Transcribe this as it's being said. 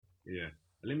Yeah.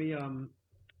 Let me I've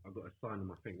got a sign on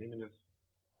my thing. Let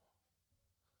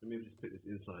me just put this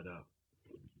inside out.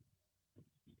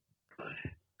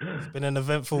 It's been an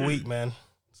eventful week, man.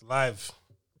 It's live.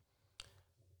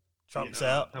 Trump's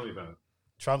out. Tell me about it.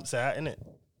 Trump's out, innit?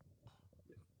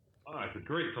 Oh, it's a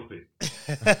great topic.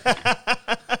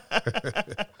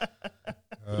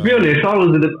 To be honest, to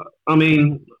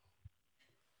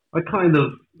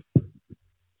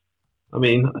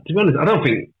be honest, I don't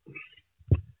think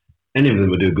any of them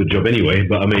would do a good job anyway,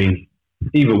 but I mean,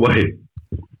 either way,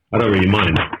 I don't really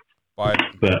mind.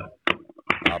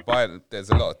 Biden, there's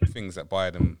a lot of things that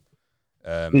Biden...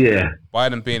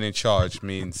 Biden being in charge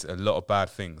means a lot of bad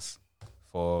things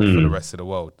for the rest of the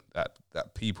world that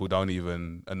people are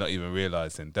not even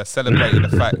realizing. They're celebrating the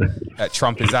fact that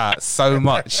Trump is out so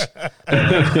much.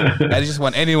 They just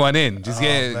want anyone in. Just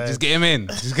get him in. Just get him in.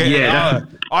 Joe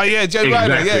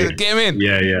Biden. Yeah, get him in.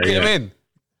 Get him in.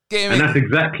 Get him in. And that's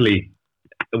exactly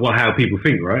how people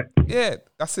think, right? Yeah,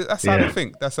 that's it. That's how they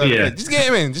think. That's how they think. Just get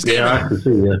him in. Just get him in. I can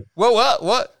see, yeah. Well,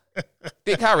 what?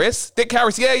 Dick Harris,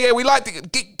 yeah, we like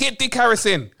get Dick Harris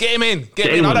in. Get him in.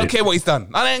 Get him in. I don't care what he's done.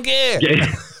 I don't care.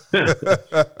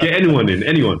 Get anyone in.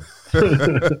 Anyone.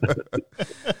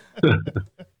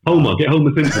 Homer. Get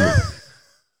Homer Simpson.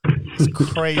 It's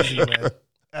crazy, man.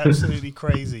 Absolutely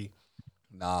crazy.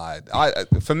 Nah,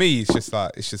 for me, it's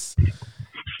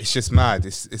just mad.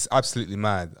 It's absolutely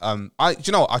mad. I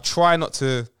try not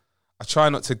to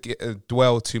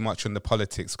dwell too much on the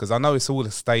politics because I know it's all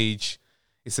a stage.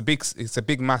 It's a big,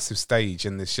 massive stage,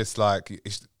 and it's just like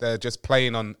they're just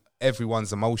playing on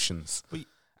everyone's emotions,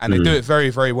 and they do it very,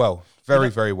 very well,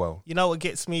 very well. You know what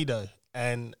gets me though,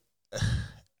 and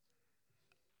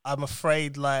I'm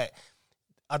afraid, like,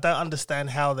 I don't understand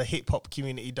how the hip hop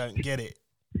community don't get it.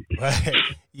 Right,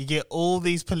 you get all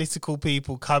these political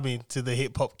people coming to the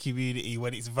hip hop community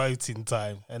when it's voting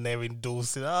time, and they're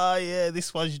endorsing. Oh yeah,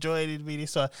 this one's joining me,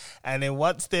 this one, and then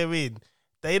once they're in,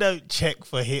 they don't check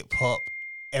for hip hop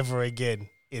ever again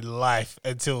in life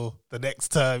until the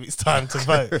next term it's time to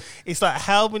vote. It's like,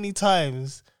 how many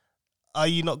times are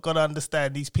you not going to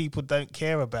understand these people don't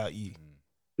care about you?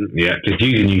 Yeah, just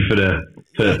using you for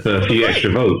a few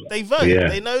extra votes. They vote. Yeah.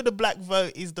 They know the black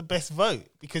vote is the best vote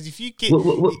because if you get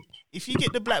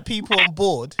the black people on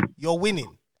board, you're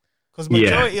winning. Because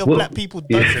majority of black people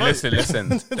don't vote. Listen.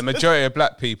 The majority of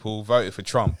black people voted for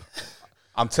Trump.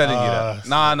 I'm telling you that.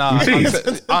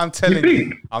 I'm telling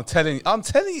you. I don't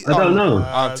know.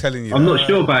 I'm telling you. I'm not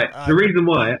sure about it. The reason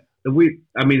why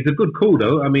it's a good call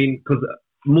though. I mean, because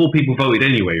more people voted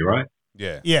anyway, right?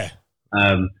 Yeah.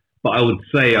 But I would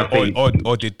say I think,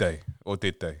 or did they?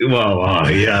 Well,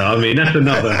 yeah. I mean, that's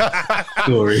another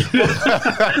story.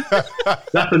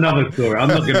 That's another story. I'm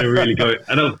not going to really go.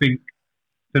 I don't think.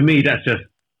 For me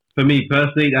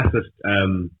personally, that's just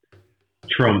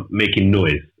Trump making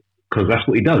noise. Because that's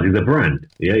what he does. He's a brand.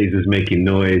 Yeah, he's just making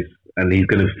noise, and he's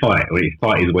going to fight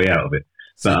his way out of it.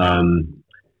 But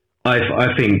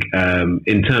I think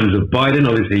in terms of Biden,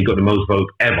 obviously he got the most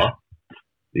votes ever.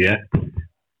 Yeah,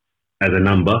 as a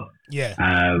number. Yeah.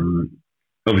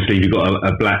 Obviously you've got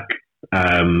a black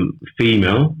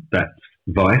female that's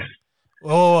vice.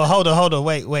 Oh, hold on.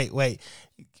 Wait.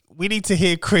 We need to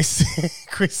hear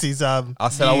Chris's I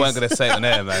said I weren't going to say it on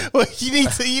air, man. Well, you need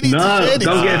to share this.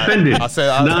 Don't get offended. I said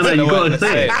you got to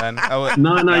say it, man.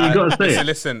 You got to say it.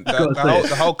 Listen,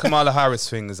 the whole Kamala Harris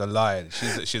thing is a lie.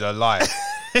 She's a liar.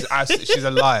 She's a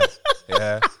liar.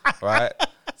 Yeah, right.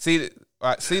 See,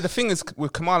 the thing is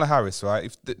with Kamala Harris,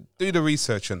 right? Do the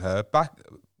research on her. Back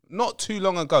not too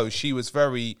long ago, she was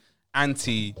very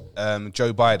anti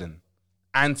Joe Biden.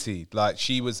 Like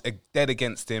she was dead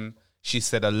against him. She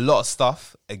said a lot of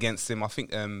stuff against him. I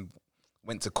think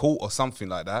went to court or something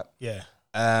like that. Yeah.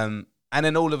 And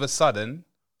then all of a sudden,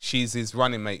 she's his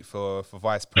running mate for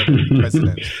vice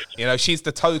president. You know, she's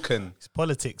the token. It's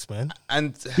politics, man.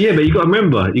 And yeah, but you got to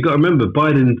remember,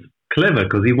 Biden's clever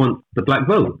because he wants the black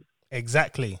vote.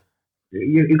 Exactly.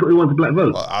 He wants the black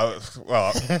vote.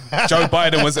 Well, Joe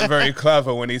Biden wasn't very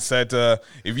clever when he said,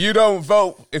 if you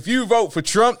vote for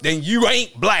Trump, then you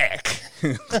ain't black.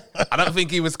 I don't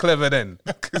think he was clever then.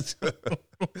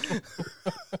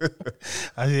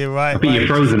 I hear right. I think you're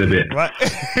frozen a bit. Right.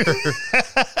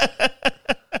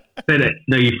 Say that.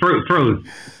 No, you froze.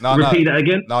 Repeat that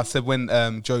again. No, I said when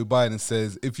Joe Biden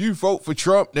says, if you vote for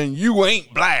Trump, then you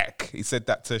ain't black. He said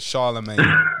that to Charlemagne.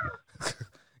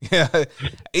 Yeah,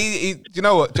 he you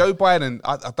know what, Joe Biden,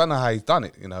 I don't know how he's done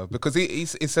it, you know, because he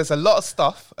says a lot of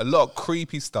stuff, a lot of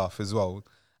creepy stuff as well.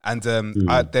 And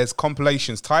there's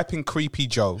compilations. Type in Creepy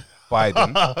Joe,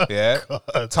 Biden. Yeah,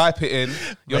 type it in.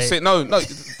 You're Mate. saying no.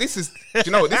 This is. Do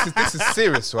you know what? This is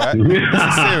serious, right? This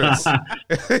is serious.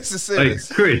 This is Hey,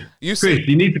 serious. Chris,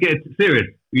 you need to get serious.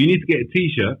 You need to get a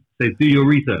T-shirt. Say, do your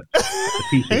research. A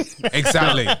T-shirt.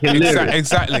 Exactly. Hilarious.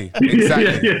 Exactly.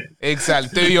 Yeah.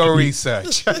 Exactly. Do your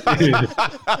research. I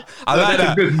like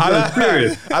that.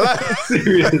 Serious. I like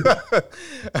Serious.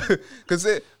 because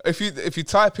if you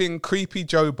type in creepy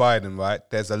Joe Biden, right,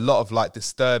 there's a lot of like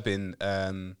disturbing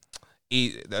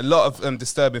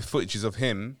disturbing footages of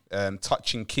him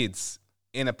touching kids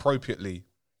inappropriately.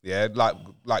 Yeah,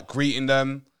 like greeting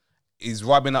them. He's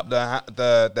rubbing up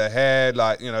the hair,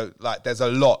 like, you know, like there's a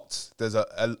lot. There's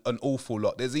an awful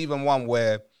lot. There's even one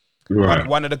where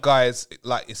one of the guys,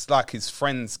 like it's like his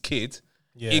friend's kid.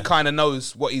 Yeah. He kind of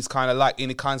knows what he's kind of like,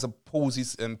 and he kind of pulls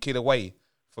his kid away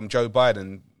from Joe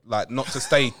Biden, like not to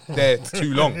stay there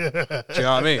too long. Do you know what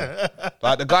I mean?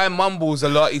 Like the guy mumbles a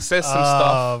lot. He says some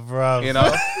stuff, bro. you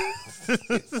know.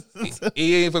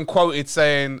 he even quoted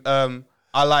saying,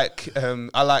 "I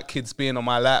like kids being on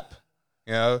my lap."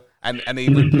 You know, and he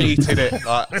repeated it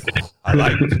like, "I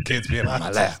like kids being on my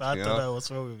lap." I you don't know? know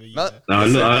what's wrong with you. No,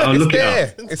 man. I'll look it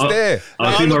up. It's there.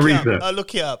 I'll do my research. I'll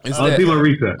look it up. It's I'll there. do my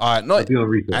research. All right, I'll do my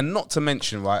research. and not to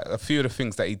mention, right, a few of the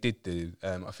things that he did do.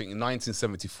 I think in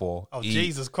 1974. Oh,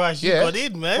 Jesus Christ, you got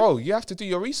in, man. Bro, you have to do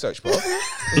your research, bro.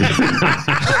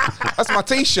 That's my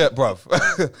T-shirt, bro.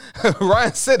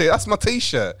 Ryan said it. That's my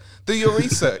T-shirt. Do your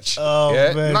research. Oh, yeah,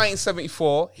 man.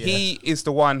 1974. He is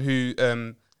the one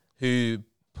who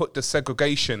put the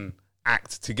Segregation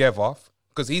Act together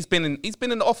because he's been in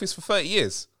the office for 30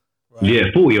 years. Right. Yeah,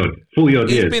 40 odd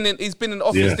years. He's been in the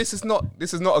office. Yeah. This is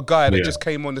not a guy that just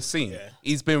came on the scene. Yeah.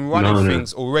 He's been running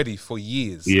things already for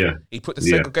years. Yeah. He put the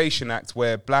Segregation Act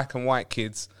where black and white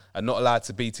kids are not allowed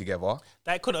to be together.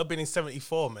 That couldn't have been in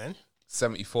 74, man.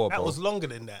 74, That bro. was longer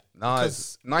than that. No,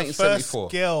 Because it's 1974.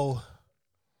 The first girl,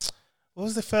 what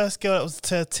was the first girl that was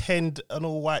to attend an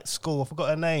all-white school? I forgot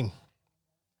her name.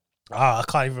 I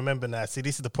can't even remember now. See,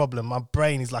 this is the problem. My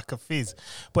brain is like a fizz.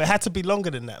 But it had to be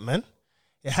longer than that, man.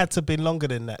 It had to have been longer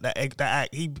than that. That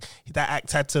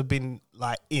act had to have been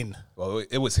like in. Well,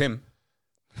 it was him.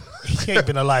 He ain't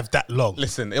been alive that long.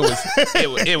 Listen, it was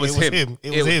him. It was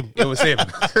him.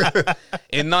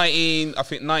 In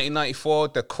 1994,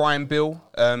 the Crime Bill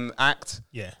Act,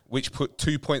 which put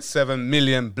 2.7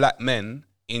 million black men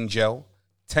in jail,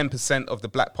 10% of the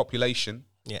black population.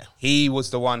 Yeah, he was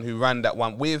the one who ran that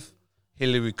one with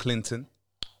Hillary Clinton.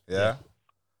 Yeah.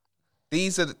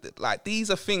 These are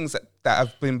things that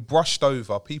have been brushed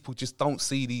over. People just don't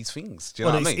see these things. Do you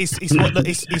know what I mean?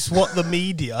 It's what the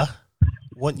media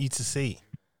want you to see.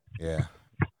 Yeah.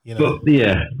 You know. But,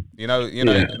 yeah. You know.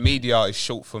 Media is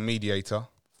short for mediator.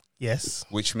 Yes.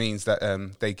 Which means that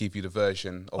they give you the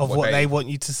version of what they want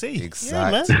you to see.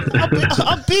 Exactly. Yeah, man.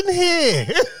 I've been here.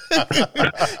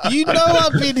 You know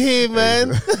I've been here,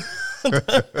 man.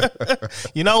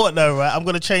 You know what, though, right? I'm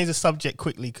going to change the subject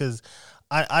quickly because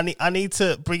I need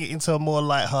to bring it into a more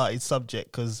lighthearted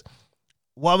subject because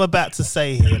what I'm about to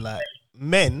say here, like,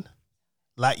 men,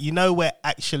 like, you know, we're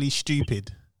actually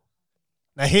stupid.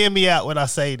 Now, hear me out when I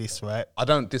say this, right? I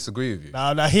don't disagree with you.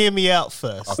 Now, hear me out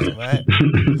first, right?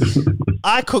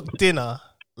 I cook dinner,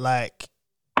 like,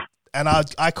 and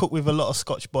I cook with a lot of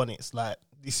Scotch bonnets. Like,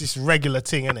 this is regular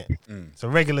thing, isn't it? It's a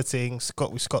regular thing.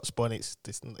 With Scotch bonnets,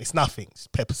 it's nothing. It's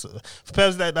peppers. For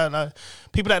peppers that don't know,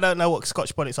 people that don't know what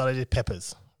Scotch bonnets are, they did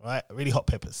peppers, right? Really hot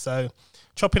peppers. So,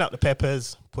 chopping up the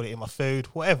peppers, put it in my food,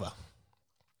 whatever.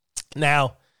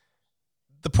 Now,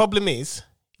 the problem is,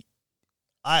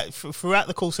 throughout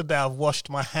the course of the day, I've washed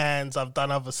my hands, I've done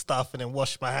other stuff, and then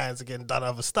washed my hands again, done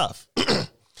other stuff.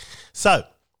 So,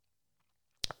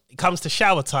 it comes to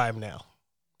shower time now.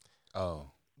 Oh.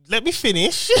 Let me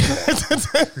finish.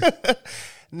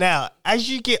 Now, as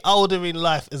you get older in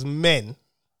life as men,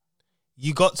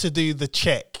 you got to do the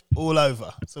check all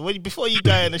over. So before you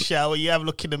go in the shower, you have a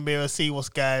look in the mirror, see what's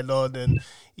going on, and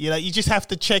you just have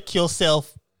to check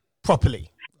yourself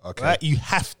properly. Okay. Right? You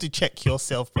have to check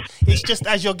yourself. It's just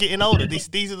as you're getting older,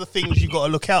 these are the things you got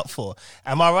to look out for.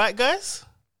 Am I right, guys?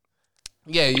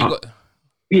 Yeah, you got.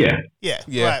 Yeah. Yeah.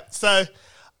 Right. So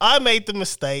I made the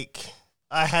mistake.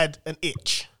 I had an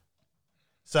itch.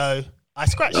 So I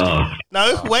scratched it.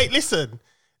 No, wait, listen.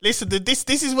 This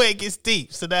is where it gets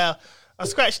deep. So now I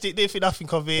scratched it, didn't think nothing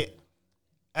of it.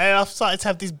 And I've started to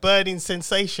have this burning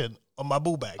sensation on my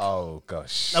ball bag. Oh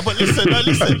gosh. No, but listen.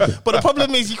 But the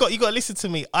problem is you got to listen to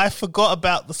me. I forgot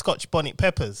about the Scotch bonnet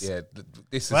peppers. Yeah,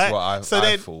 this is right? what I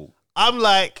thought. I'm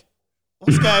like,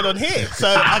 what's going on here? So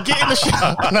I get in the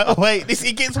shower. No, wait,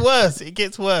 it gets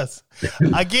worse.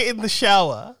 I get in the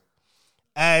shower,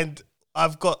 and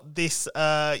I've got this,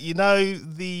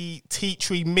 the tea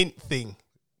tree mint thing.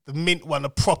 The mint one, a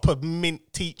proper mint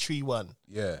tea tree one.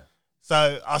 Yeah.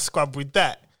 So I scrub with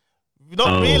that.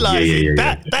 Not realising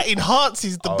that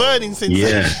enhances the burning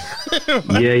sensation.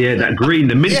 Yeah, that green,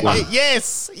 the mint one.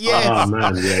 Yes. Oh,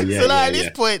 man, So at this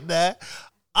point there,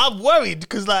 I'm worried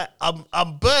because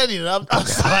I'm burning and I'm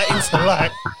starting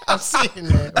to I'm sitting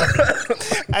there.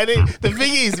 Right? And the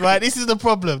thing is, right, this is the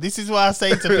problem. This is what I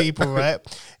say to people, right?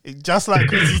 Just like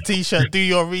Chris's t-shirt, do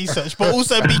your research, but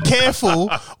also be careful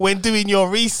when doing your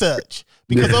research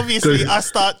because obviously I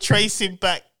start tracing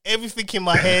back everything in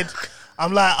my head.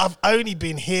 I'm like, I've only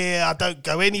been here. I don't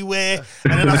go anywhere.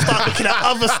 And then I start looking at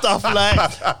other stuff like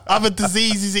other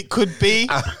diseases it could be.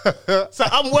 So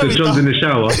I'm worried. So John's in the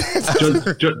shower.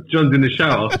 John's in the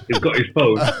shower. He's got his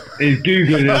phone. And he's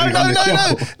Googling everything.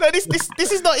 No.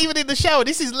 This is not even in the shower.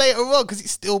 This is later on because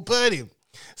it's still burning.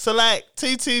 So like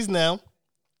 2-2s now.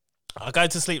 I go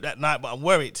to sleep that night, but I'm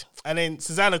worried. And then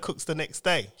Susanna cooks the next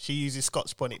day. She uses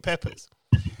Scotch bonnet peppers.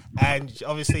 And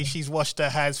obviously she's washed her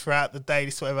hands throughout the day,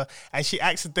 this whatever, and she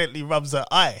accidentally rubs her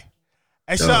eye.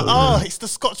 And she's like, it's the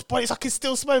Scotch bonnet. I can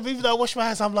still smell it. Even though I wash my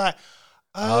hands, I'm like,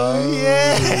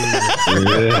 yeah.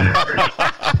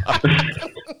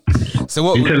 So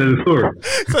what? You telling the story?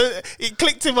 So it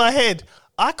clicked in my head.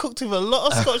 I cooked with a lot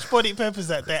of Scotch bonnet peppers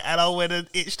that day, and I went and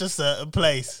itched a certain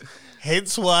place.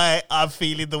 Hence why I'm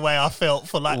feeling the way I felt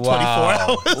for like 24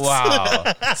 hours.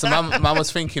 Wow. So mum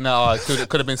was thinking, it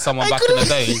could have been someone back in the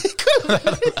day.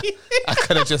 I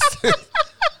could have just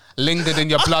lingered in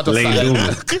your blood or something.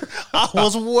 I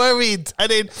was worried.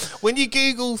 And then when you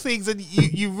Google things and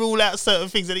you rule out certain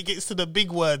things and it gets to the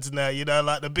big words now,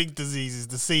 like the big diseases,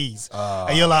 the C's.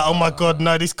 And you're like, oh my God,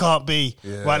 no, this can't be.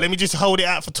 Yeah. Right, let me just hold it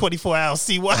out for 24 hours,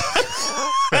 see what.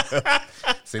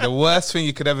 See, the worst thing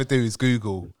you could ever do is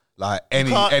Google. Like any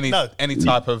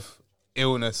type of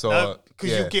illness or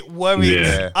because you get worried.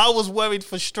 Yeah. I was worried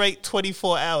for straight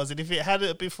 24 hours, and if it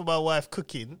hadn't been for my wife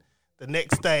cooking the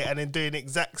next day and then doing the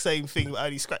exact same thing, but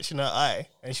only scratching her eye,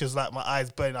 and she was like, "My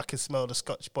eye's burning. I can smell the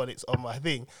Scotch bonnets on my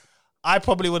thing." I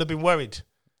probably would have been worried.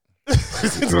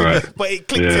 Right. But it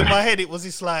clicked in my head. It was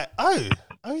just like, oh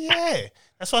yeah.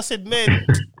 That's why I said, men,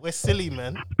 we're silly,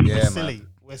 man. Yeah, we're silly. Man.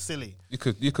 We're silly. You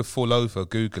could fall over,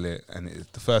 Google it, and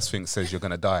the first thing says you're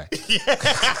going to die.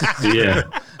 Yeah.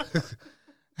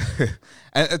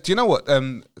 And do you know what?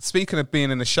 Speaking of being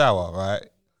in the shower, right?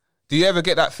 Do you ever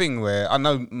get that thing where I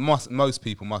know most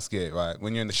people must get it, right?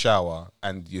 When you're in the shower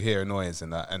and you hear a noise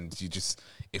and that, and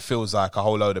it feels like a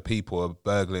whole load of people are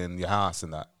burgling your house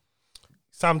and that.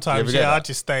 Sometimes, I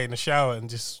just stay in the shower and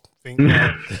just think,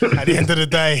 at the end of the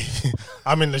day,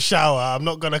 I'm in the shower. I'm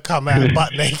not going to come out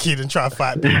butt naked and try to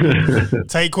fight people.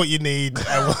 Take what you need.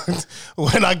 And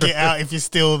when I get out, if you're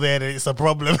still there, then it's a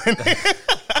problem.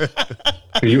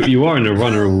 You are in a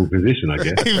vulnerable position, I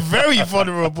guess. Very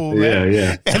vulnerable, man.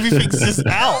 Yeah. Everything's just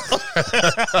out.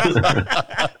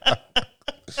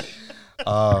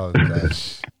 Oh,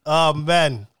 gosh. Oh,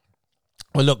 man.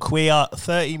 Well, look, we are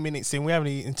 30 minutes in. We haven't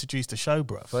even introduced the show,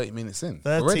 bro. 30 minutes in?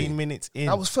 13 already? minutes in.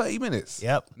 That was 30 minutes?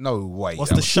 Yep. No way.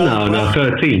 What's the show? No,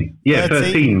 13. Yeah,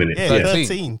 13 minutes. Yeah,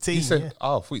 13. You said,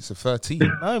 I thought you said 13.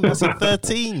 No, I said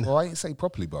 13. Well, I didn't say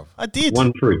properly, bruv. I did.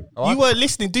 1-3. You weren't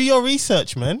listening. Do your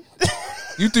research, man.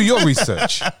 You do your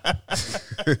research.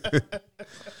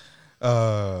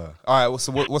 All right, what's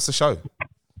the show?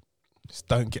 Just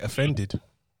don't get offended.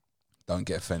 Don't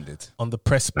get offended. On the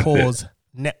Press Pause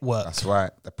Network. That's right,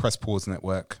 the Press Pause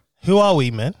Network. Who are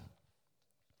we, man?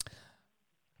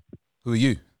 Who are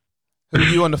you? Who are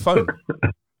you on the phone?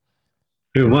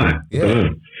 Who am I? Yeah.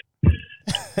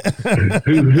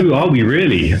 Who are we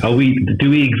really? Do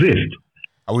we exist?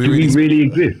 Do we really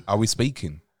exist? Are we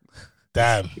speaking?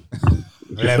 Damn.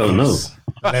 Don't know.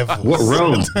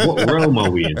 Levels. What realm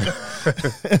are we in?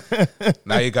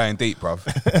 Now you're going deep, bruv.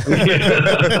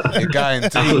 You're going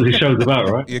deep. That's what this show's about,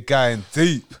 right? You're going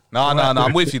deep. No,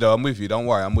 I'm with you though. I'm with you. Don't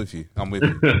worry. I'm with you. I'm with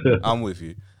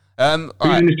you.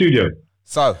 Who's in the studio?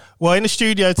 So, well, in the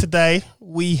studio today,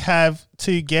 we have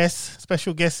two guests,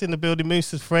 special guests in the building,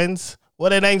 Moosa's friends. What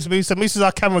are their names, Moosa? Moosa's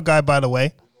our camera guy, by the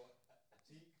way.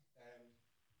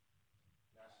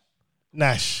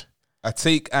 Nash.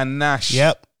 Atik and Nash.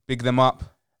 Yep. Big them up.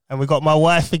 And we got my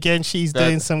wife again. She's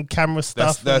doing some camera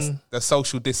stuff. That's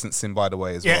social distancing, by the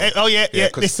way, as well. Yeah. Oh, yeah.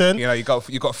 Listen, you got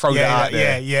to throw that out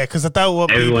there. Yeah. Because I don't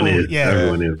want Everyone people. is.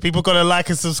 Everyone is. People got to like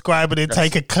and subscribe and then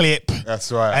take a clip.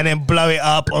 That's right. And then blow it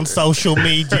up on social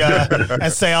media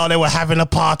and say, "Oh, they were having a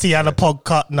party and a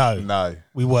podcast." No,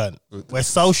 we weren't. We're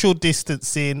social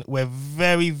distancing. We're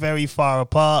very, very far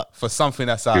apart. For something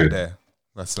that's out there.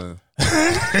 That's or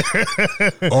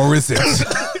is it?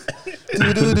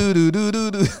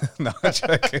 Do-do-do-do-do-do. No, I'm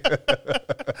joking.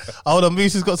 Hold on,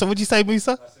 Musa's got some. What'd you say,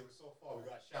 Musa?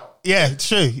 Yeah, it's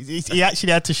true. He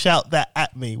actually had to shout that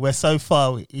at me. We're so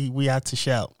far, we had to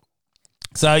shout.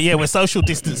 So, yeah, we're social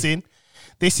distancing.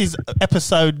 This is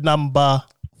episode number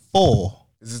 4.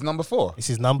 Is this number 4? This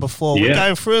is number 4. Yeah. We're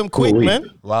going through them quick, Cool.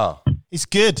 man. Wow. It's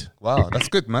good. Wow, that's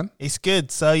good, man. It's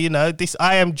good. So, you know,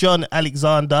 I am John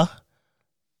Alexander.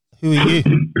 Who are you?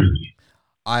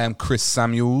 I am Chris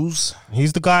Samuels.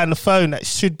 He's the guy on the phone that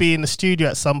should be in the studio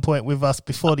at some point with us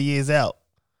before the year's out.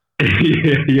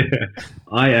 yeah.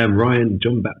 I am Ryan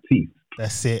John Baptiste.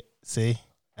 That's it. See?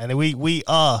 And we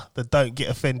are the Don't Get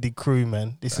Offended crew,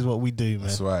 man. This is what we do, man.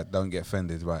 That's right. Don't get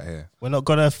offended right here. We're not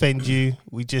gonna offend you.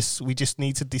 We just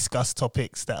need to discuss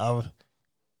topics that are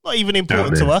not even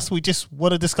important to us. We just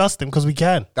want to discuss them because we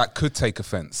can. That could take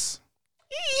offense.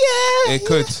 Yeah, It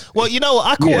could. Well, you know what?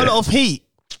 I caught a lot of heat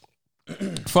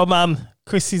from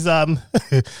Chris's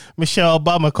Michelle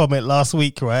Obama comment last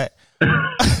week, right?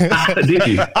 Did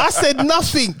you? I said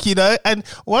nothing, you know, and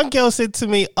one girl said to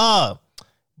me,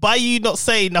 by you not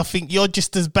saying nothing, you're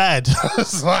just as bad. I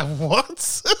was like,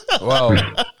 what?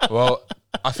 Well,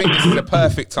 I think this is the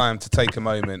perfect time to take a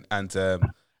moment and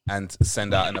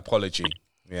send out an apology.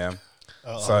 Yeah.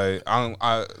 So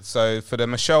so for the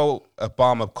Michelle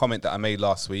Obama comment that I made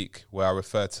last week, where I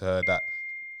referred to her that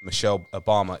Michelle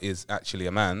Obama is actually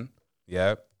a man,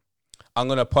 yeah, I'm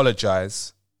gonna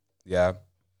apologize, yeah,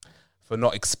 for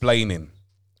not explaining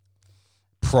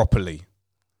properly.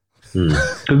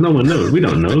 Because no one knows. We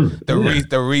don't know.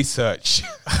 The research.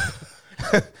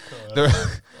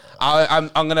 I'm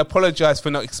going to apologize for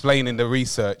not explaining the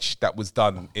research that was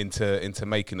done into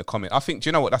making the comment. I think, do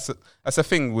you know what, that's a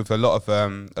thing with a lot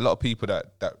of people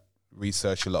that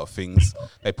research a lot of things.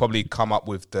 They probably come up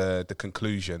with the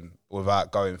conclusion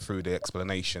without going through the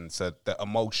explanation. So the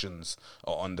emotions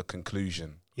are on the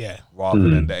conclusion, rather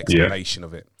than the explanation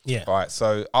of it. Yeah. All right.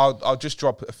 So I'll just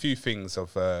drop a few things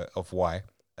of why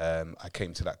I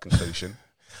came to that conclusion.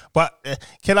 But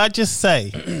can I just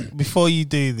say, before you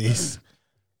do this,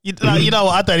 you know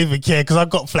what? I don't even care because I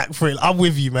got flack for it. I'm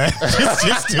with you, man.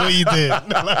 just do what you do.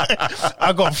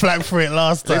 I got flack for it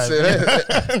last time.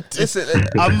 Listen,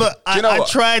 I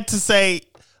tried to say,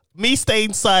 me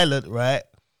staying silent, right?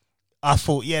 I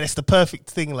thought, that's the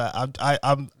perfect thing. Like,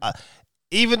 I'm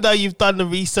even though you've done the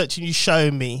research and you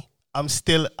shown me, I'm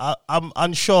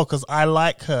unsure because I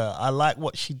like her. I like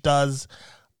what she does.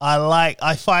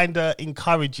 I find her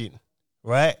encouraging,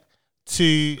 right?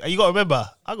 You got to remember,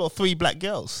 I got 3 black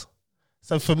girls.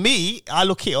 So for me, I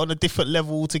look at it on a different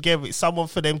level altogether. It's someone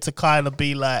for them to kind of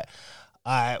be like,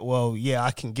 all right, well, yeah,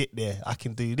 I can get there. I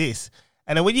can do this.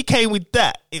 And then when you came with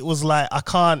that, it was like, I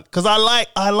can't, because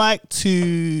I like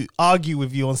to argue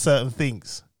with you on certain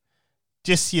things.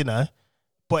 Just, you know,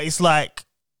 but it's like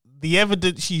the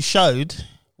evidence you showed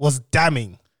was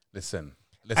damning. Listen.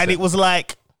 And it was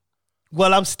like,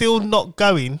 well, I'm still not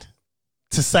going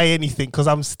to say anything because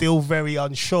I'm still very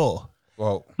unsure.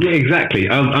 Well, yeah, exactly.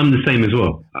 I'm the same as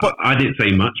well. But I didn't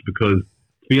say much because,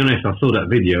 to be honest, I saw that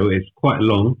video. It's quite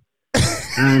long,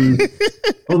 and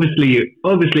obviously it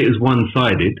was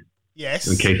one-sided. Yes.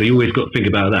 Okay, so you always got to think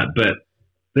about that. But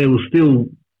there was still,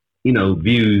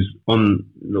 views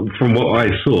from what I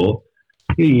saw.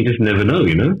 You just never know,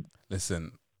 you know.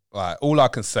 Listen, right. All I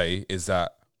can say is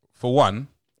that, for one,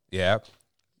 I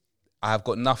have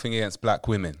got nothing against black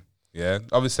women. Yeah,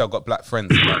 obviously I've got black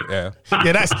friends. But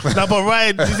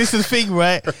Ryan, this is the thing,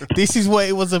 right? This is what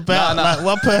it was about. No. Like,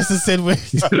 one person said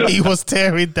he was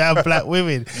tearing down black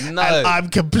women. No, and I'm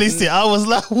complicit. I was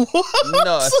like, what?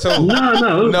 Not at all.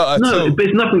 No. Not at all. But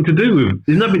it's nothing to do with.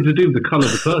 It's nothing to do with the colour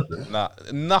of the person. No,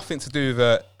 nothing to do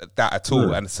with that at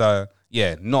all. And so,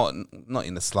 not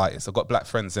in the slightest. I've got black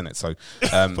friends in it, so.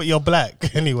 But you're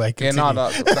black anyway. Continue.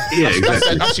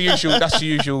 Exactly. That's the usual. That's the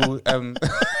usual.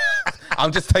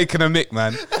 I'm just taking a mick,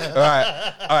 man.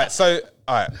 All right. So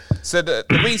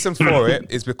the reason for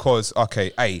it is because,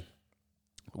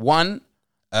 one,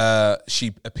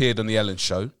 she appeared on the Ellen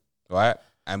Show, right,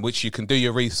 and which you can do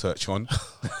your research on.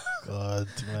 God,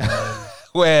 man.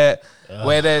 where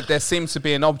there seems to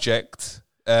be an object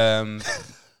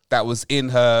that was in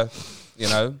her,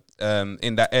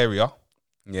 in that area.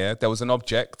 Yeah, there was an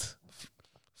object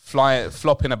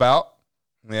flopping about.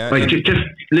 Yeah. Wait, just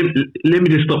let me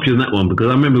just stop you on that one because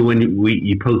I remember when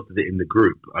you posted it in the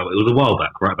group. It was a while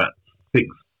back, right? About 6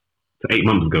 to 8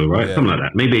 months ago, right? Yeah. Something like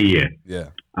that, maybe a year. Yeah.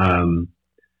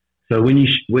 So when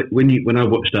I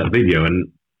watched that video,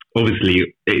 and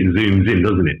obviously it zooms in,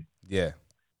 doesn't it? Yeah.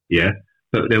 Yeah.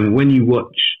 But then when you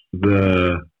watch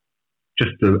the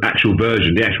actual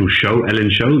version, the actual show, Ellen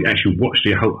Show, you actually watch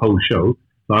the whole show.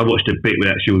 So I watched a bit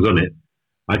where she was on it.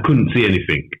 I couldn't see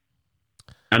anything.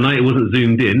 And it wasn't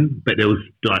zoomed in, but there was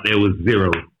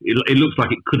zero. It looks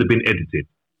like it could have been edited.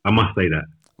 I must say that.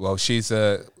 Well, she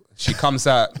comes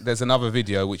out. There's another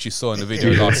video which you saw in the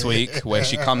video last week where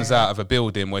she comes out of a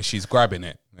building where she's grabbing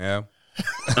it. Yeah.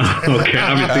 Okay,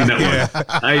 I haven't seen that one.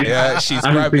 I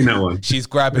haven't seen that one. She's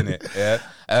grabbing it. Yeah.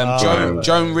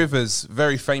 Joan Rivers,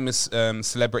 very famous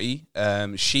celebrity.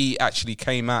 She actually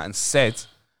came out and said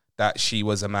that she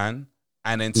was a man,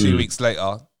 and then 2 weeks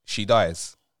later she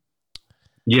dies.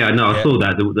 Yeah, no, I saw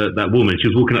that woman. She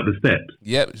was walking up the steps.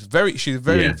 Yeah, she's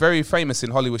very famous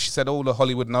in Hollywood. She said all of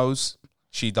Hollywood knows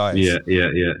she dies. Yeah.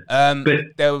 But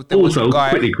there also, was a guy,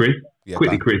 quickly,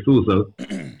 Chris. Also,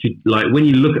 she, like when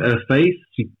you look at her face,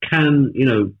 she can,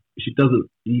 she doesn't.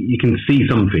 You can see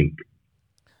something.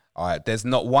 All right. There's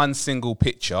not one single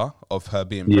picture of her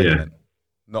being pregnant.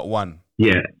 Not one.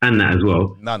 Yeah, and that as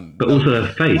well. None. But also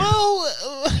her face. Well,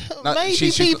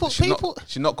 maybe people.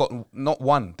 She's not got not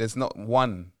one. There's not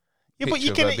one. Yeah, picture but you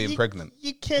of can her being pregnant.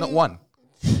 You can Not one.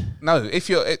 No, if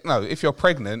you're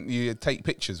pregnant, you take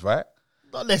pictures, right?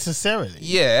 Not necessarily.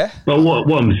 Yeah. But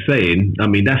what I'm saying, I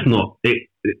mean, that's not it.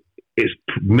 It's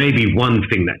maybe one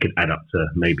thing that could add up to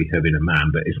maybe her being a man,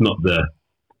 but it's not the.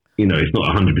 It's not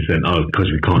 100%. Oh,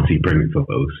 because we can't see pregnant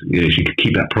photos. She could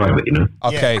keep that private.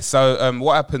 Okay, so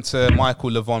what happened to Michael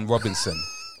LaVon Robinson?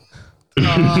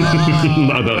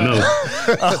 I don't know.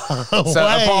 So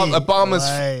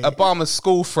Obama's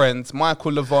school friend,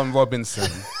 Michael LaVon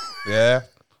Robinson. Yeah,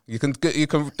 you can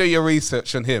do your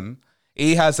research on him.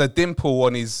 He has a dimple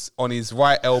on his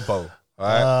right elbow.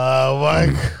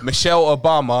 Right. Michelle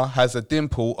Obama has a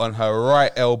dimple on her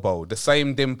right elbow. The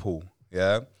same dimple.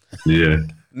 Yeah. Yeah.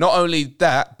 Not only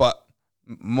that, but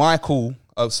Obama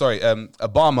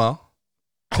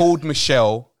called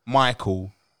Michelle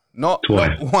Michael. Not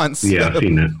once, I've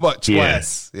seen that. but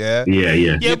twice. Yeah.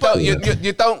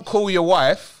 You don't call your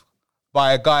wife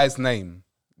by a guy's name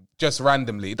just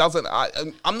randomly. It doesn't.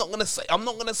 I'm not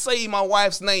gonna say my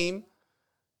wife's name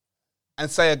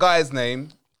and say a guy's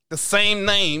name, the same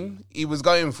name he was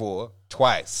going for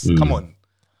twice. Come on,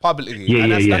 publicly.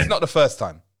 That's not the first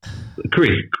time.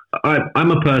 Chris, I'm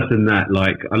a person that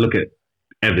I look at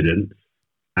evidence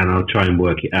and I'll try and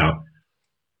work it out.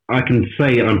 I can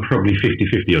say I'm probably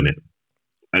 50-50 on it.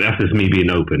 And that's just me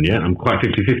being open, yeah? I'm quite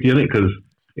 50-50 on it because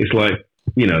it's like,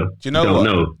 Do you know don't what?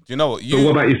 know. Do you know what? But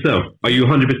what about yourself? Are you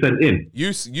 100% in?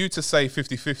 You to say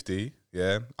 50-50,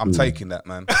 yeah? I'm taking that,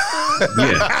 man.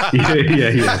 Yeah. I'm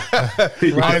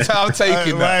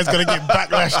taking that. Ryan's going to get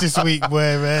backlash this week,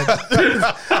 boy, man.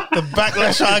 The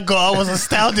backlash I got, I was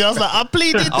astounded. I was like, I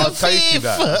pleaded the fifth.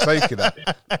 I'm taking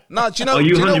that. No, do you know? Are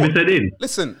you 100% in?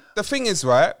 Listen, the thing is,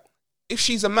 right? If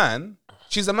she's a man,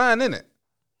 innit?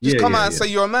 Just come out and say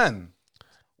you're a man.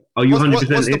 Are you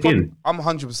 100% in? I'm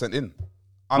 100% in.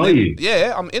 Are you?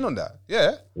 Yeah, I'm in on that.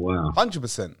 Yeah. Wow.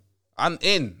 100%. I'm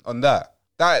in on that.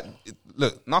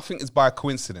 Look, nothing is by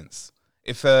coincidence.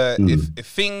 If they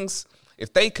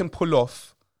can pull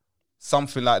off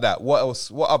something like that, what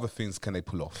else? What other things can they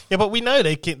pull off? Yeah, but we know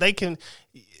they can.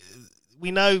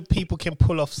 We know people can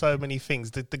pull off so many things.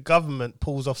 The government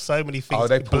pulls off so many things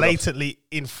blatantly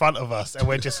in front of us, and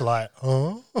we're just like,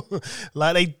 oh,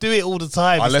 like they do it all the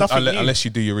time. Unless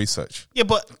you do your research. Yeah,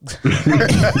 but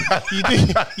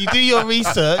you do your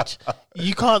research,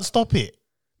 you can't stop it.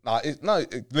 Listen. You know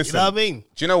what I mean?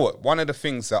 Do you know what? One of the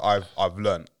things that I've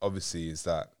learned, obviously, is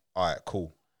that all right,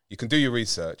 cool. You can do your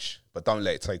research, but don't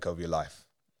let it take over your life.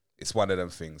 It's one of them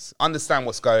things. Understand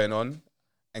what's going on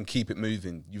and keep it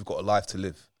moving. You've got a life to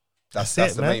live. That's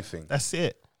the main thing. That's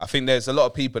it. I think there's a lot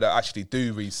of people that actually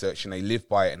do research and they live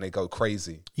by it and they go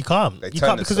crazy. You can't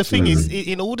because the thing is,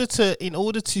 in order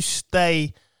to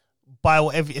stay by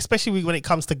whatever, especially when it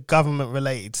comes to government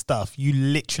related stuff, you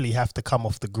literally have to come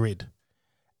off the grid.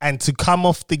 And to come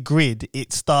off the grid,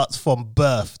 it starts from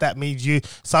birth. That means you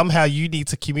need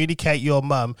to communicate your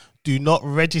mum, do not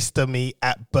register me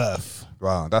at birth.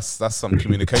 Wow, that's some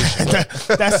communication.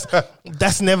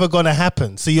 that's never gonna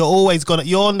happen. So you're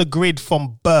on the grid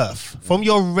from birth. From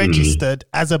you're registered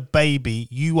as a baby,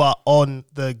 you are on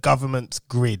the government's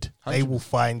grid. 100%. They will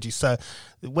find you. So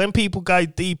when people go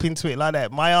deep into it like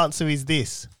that, my answer is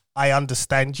this: I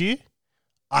understand you.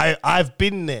 I've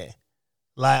been there.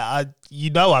 I've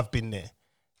been there.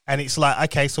 And it's like,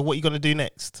 okay, so what are you going to do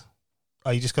next?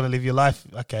 Are you just going to live your life?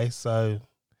 Okay, so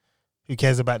who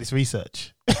cares about this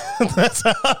research? That's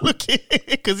how I look at it.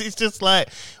 Because it's just like,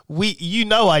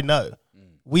 I know.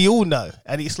 We all know.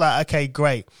 And it's like, okay,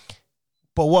 great.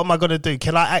 But what am I going to do?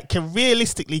 Can I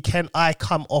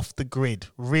come off the grid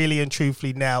really and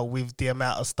truthfully now with the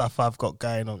amount of stuff I've got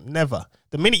going on? Never.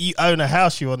 The minute you own a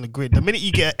house, you're on the grid. The minute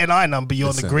you get an NI number, you're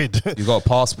on the grid. You got a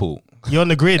passport. You're on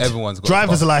the grid. Everyone's got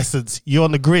driver's license. You're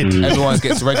on the grid. Everyone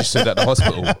gets registered at the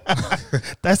hospital.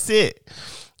 That's it.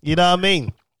 You know what I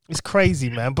mean? It's crazy,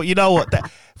 man. But you know what?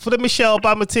 For the Michelle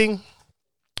Obama thing,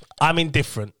 I'm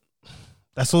indifferent.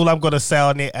 That's all I'm going to say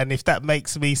on it. And if that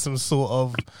makes me some sort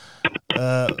of...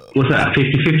 what's that,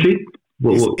 50-50?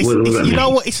 What does that you know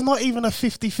mean? what? It's not even a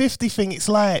 50-50 thing. It's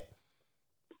like...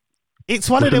 It's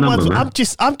one What's of them the ones. number, man?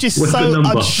 I'm just What's so the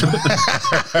number? unsure.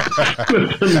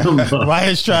 What's the number?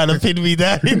 Ryan's trying to pin me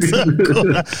down into a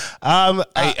corner.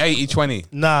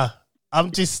 80-20. Nah,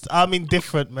 I'm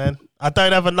indifferent, man. I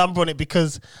don't have a number on it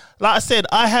because, like I said,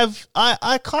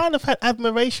 I kind of had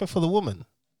admiration for the woman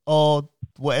or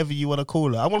whatever you want to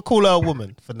call her. I want to call her a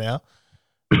woman for now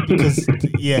because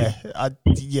I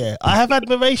have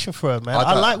admiration for her, man.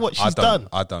 I like what she's done.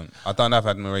 I don't have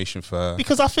admiration for her.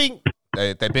 Because I think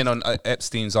They've been on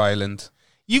Epstein's Island.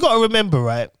 you got to remember,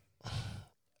 right?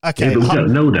 Okay, Yeah, but we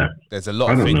don't know that. There's a lot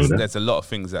I of don't know things. that. There's a lot of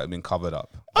things that have been covered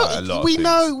up. We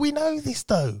know this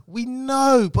though. We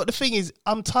know, but the thing is,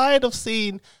 I'm tired of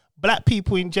seeing black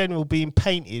people in general being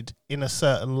painted in a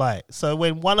certain light. So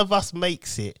when one of us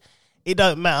makes it, it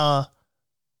don't matter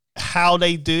how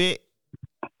they do it.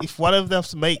 If one of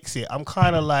us makes it, I'm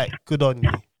kind of like, good on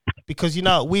you. Because, you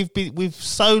know, we've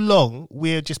so long,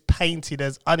 we're just painted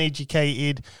as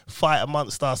uneducated, fight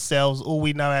amongst ourselves. All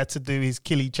we know how to do is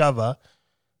kill each other.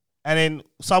 And then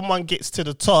someone gets to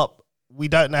the top. We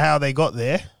don't know how they got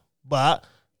there, but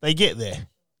they get there.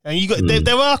 And you got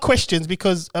there are questions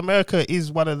because America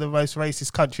is one of the most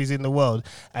racist countries in the world.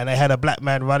 And they had a black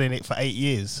man running it for 8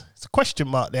 years. It's a question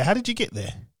mark there. How did you get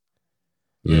there?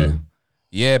 Yeah.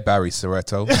 Yeah, Barry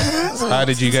Soretto. How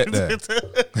did you get there?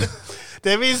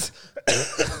 There is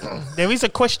a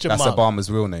question That's mark. Obama's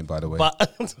real name, by the way. But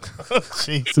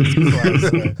Jesus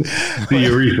Christ, man. Do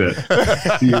your research.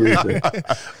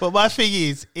 But my thing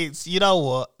is, it's, you know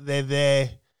what, they're there.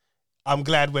 I'm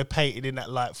glad we're painted in that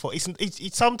light. For it's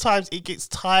sometimes it gets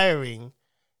tiring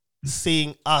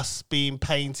seeing us being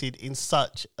painted in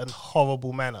such a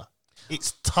horrible manner.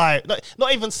 It's tiring.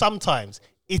 Not even sometimes.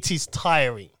 It is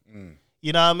tiring.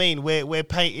 You know what I mean? We're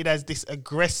painted as this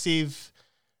aggressive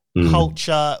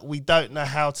culture. We don't know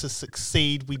how to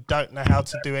succeed. We don't know how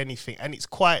to do anything. And it's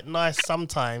quite nice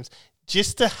sometimes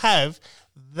just to have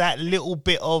that little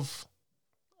bit of,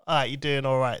 all right, you're doing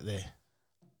all right there.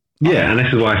 Yeah, and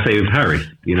this is why I say with Harry,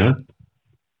 you know?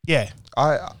 Yeah.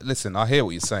 Listen, I hear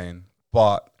what you're saying,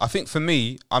 but I think for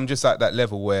me, I'm just at that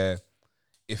level where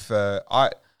if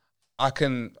I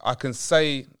can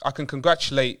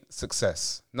congratulate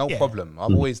success, no problem.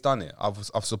 I've always done it.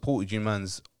 I've supported you,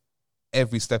 man's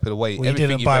every step of the way. Well, you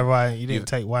didn't buy Ryan. You didn't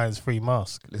take Ryan's free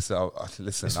mask. Listen,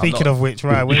 listen. Speaking of which,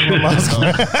 Ryan, where's your mask?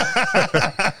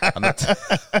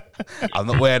 I'm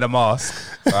not wearing a mask,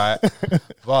 right?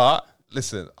 But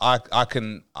listen, I've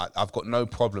got no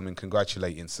problem in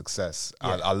congratulating success.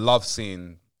 Yeah. I love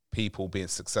seeing people being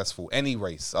successful. Any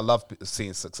race, I love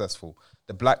seeing successful.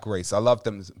 The black race, I love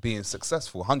them being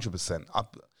successful, 100%.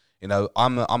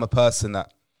 I'm a person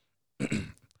that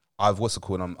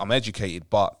I'm educated,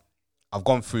 but I've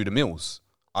gone through the mills.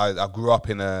 I grew up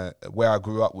where I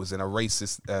grew up was in a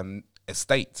racist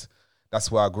estate. That's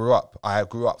where I grew up. I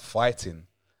grew up fighting.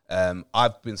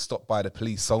 I've been stopped by the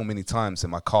police so many times in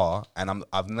my car, and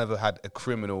I've never had a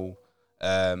criminal.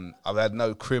 I've had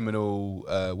no criminal.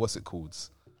 What's it called?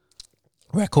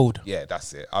 Record. Yeah,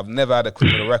 that's it. I've never had a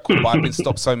criminal record, but I've been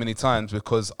stopped so many times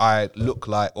because I look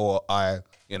like, or I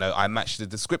match the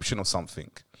description or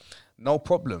something. No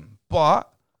problem. But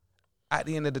at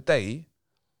the end of the day,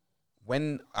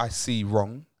 when I see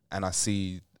wrong and I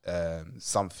see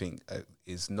something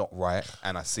is not right,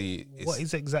 and I see what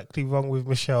is exactly wrong with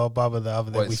Michelle Obama other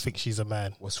than we think she's a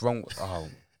man? What's wrong? Oh,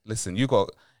 listen,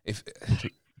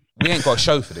 we ain't got a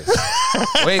show for this.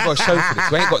 We ain't got a show for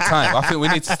this. We ain't got time. I think we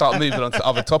need to start moving on to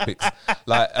other topics.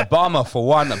 Like Obama, for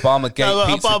one, Obama Gate,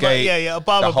 Pizzagate. Yeah,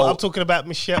 Obama. But I'm talking about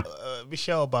Michelle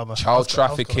Obama. Child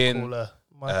trafficking,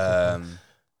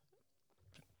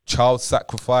 child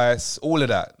sacrifice, all of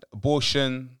that.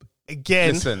 Abortion.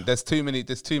 Again. Listen, there's too many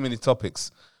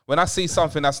topics. When I see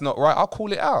something that's not right, I'll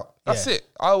call it out. That's it.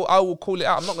 I will call it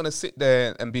out. I'm not going to sit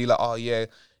there and be like, oh yeah,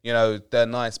 they're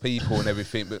nice people and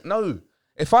everything. But no.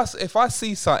 If I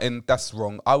see something that's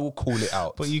wrong, I will call it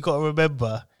out. But you got to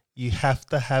remember, you have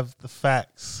to have the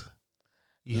facts.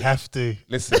 You have to.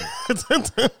 Listen.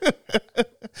 The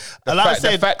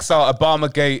facts are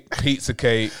Obamagate,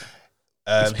 Pizzagate,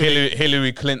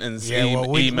 Hillary Clinton's Yeah, well,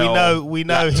 we email. we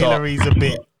know laptop. Hillary's a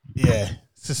bit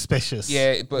suspicious.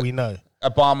 Yeah, but we know.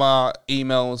 Obama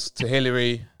emails to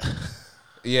Hillary.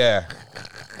 Yeah,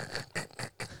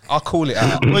 I'll call it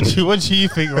out. What do you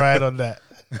think, Ryan, on that?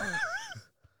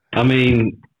 I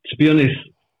mean, to be honest,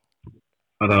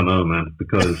 I don't know, man,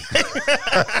 because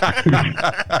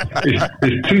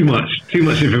it's too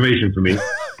much information for me.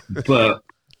 But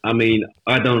I mean,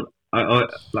 I like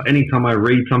anytime I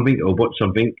read something or watch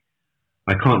something,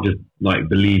 I can't just like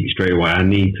believe it straight away. I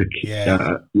need to.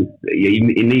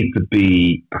 It needs to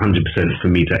be 100% for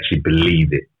me to actually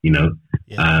believe it. You know,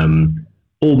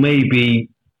 or maybe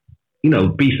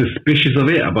be suspicious of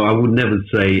it, but I would never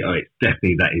say, "Oh, it's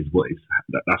definitely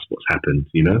that's what's happened."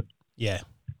 You know? Yeah.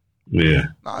 Yeah,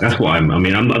 that's what I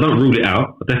mean, I don't rule it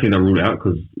out. I definitely don't rule it out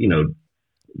because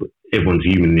everyone's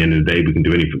human. At the end of the day, we can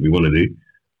do anything we want to do.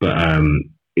 But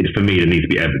it's for me, there needs to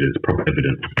be evidence, proper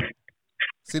evidence.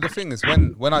 See, the thing is,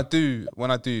 when I do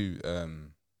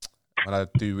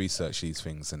research these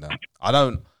things and that, I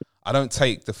don't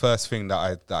take the first thing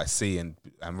that I see and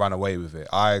run away with it.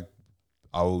 I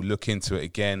will look into it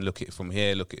again, look at it from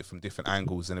here, look at it from different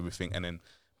angles and everything, and then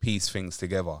piece things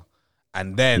together.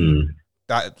 And then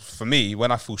that, for me,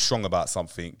 when I feel strong about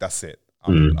something, that's it.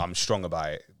 I'm strong about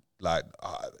it. Like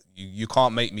you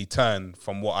can't make me turn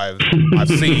from what I've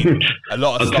seen. A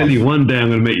lot of I'll stuff. tell you one day I'm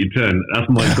going to make you turn. That's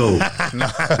my goal.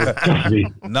 Trust me.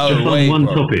 No just way, on one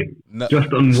bro. topic. No.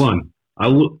 Just on one. I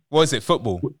will. What is it?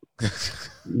 Football?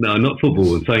 No, not football.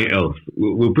 Something else.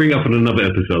 We'll bring up on another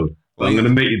episode. But I'm going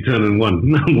to make you turn on one.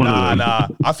 Nah.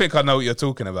 I think I know what you're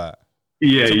talking about.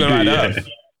 Yeah, Talking you do. about Yeah. Earth.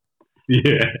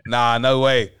 Yeah. Nah, no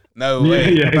way. No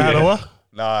way. Yeah. About what?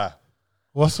 Nah.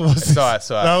 What's It's all right.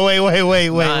 No, wait.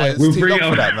 Nah, it's We'll too bring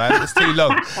long it for up. that, man. It's too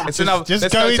long. It's enough. Just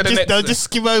Let's go go in, to the next. just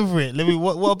skim over it. Let me.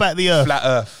 What about the Earth? Flat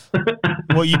Earth.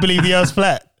 What, you believe the Earth's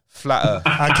flat? Flat Earth.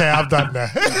 Okay, I'm done now.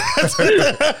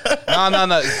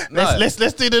 No. Let's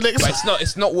do the next. But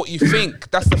it's not what you think.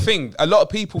 That's the thing. A lot of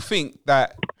people think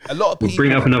that. We'll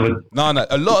bring up another. No.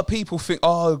 A lot of people think,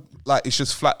 like it's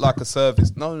just flat like a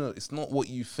surface. No, it's not what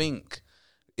you think.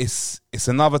 It's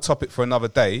another topic for another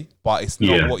day, but it's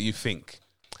not what you think.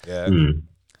 Yeah.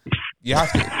 You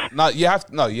have to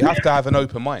have an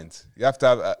open mind. You have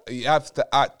to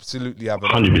absolutely have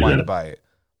an open 100%. mind about it.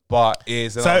 But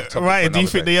is So, Ryan, do you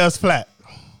think the Earth's flat?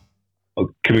 Oh,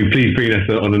 can we please bring this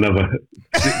on another?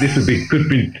 This would be good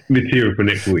material for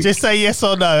next week. Just say yes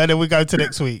or no, and then we go to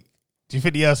next week. Do you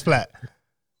think the Earth's flat?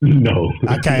 No.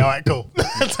 Okay, all right, cool.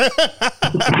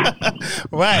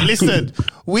 Right, listen,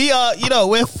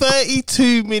 we're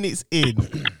 32 minutes in,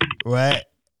 right?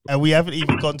 And we haven't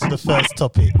even gone to the first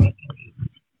topic,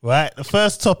 right? The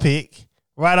first topic,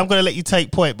 right? I'm going to let you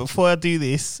take point. Before I do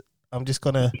this, I'm just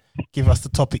going to give us the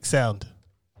topic sound.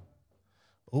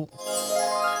 Oh,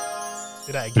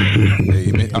 do that again.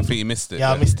 Yeah, I think you missed it.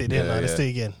 Yeah, I though. missed it, didn't I? Let's do it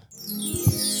again.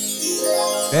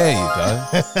 There you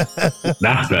go.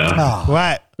 That's better.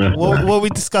 Right, what are we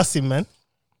discussing, man?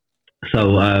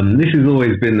 So this has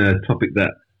always been a topic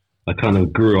that I kind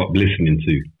of grew up listening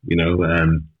to,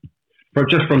 but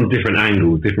just from different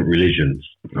angles, different religions.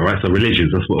 All right, so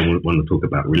religions, that's what I want to talk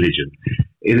about. Religion.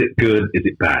 Is it good? Is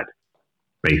it bad?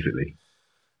 Basically.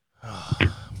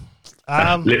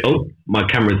 My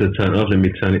cameras are turned off. Let me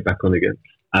turn it back on again.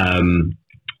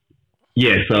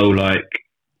 So like,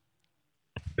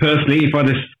 personally, if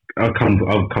I'll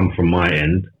come from my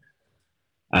end.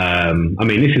 I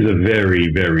mean, this is a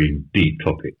very, very deep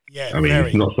topic. Yeah, I mean,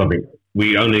 it's not something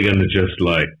we're only going to just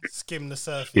like skim the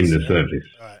surface. surface.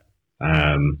 Right.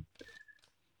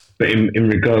 But in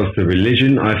regards to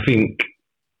religion, I think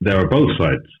there are both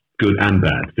sides, good and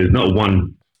bad. There's not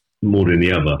one more than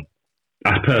the other.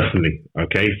 That's personally,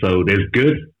 okay? So there's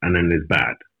good and then there's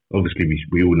bad. Obviously,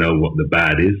 we all know what the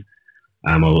bad is,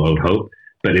 I would hope.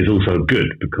 But there's also good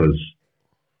because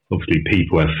obviously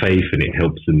people have faith and it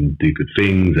helps them do good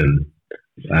things and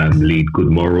lead good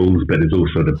morals. But there's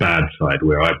also the bad side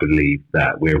where I believe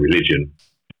that where religion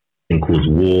can cause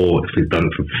war, if it's done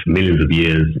for millions of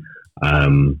years,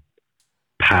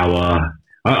 power.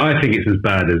 I think it's as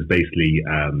bad as basically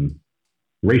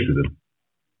racism.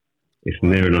 It's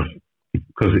near enough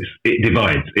because it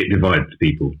divides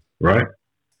people, right?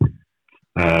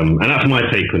 And that's my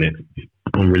take on it,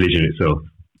 on religion itself.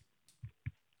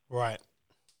 Right.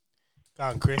 Go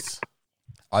on, Chris.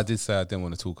 I did say I didn't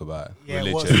want to talk about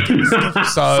religion. What,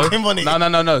 So skim on it.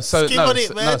 no. So Skim on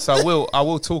it, man. So I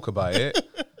will talk about it,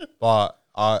 but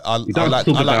I You don't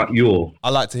talk about your. I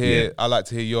like to hear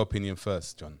your opinion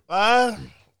first, John.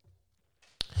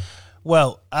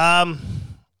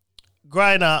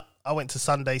 Growing up, I went to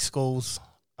Sunday schools.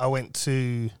 I went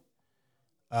to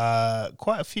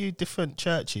quite a few different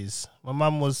churches. My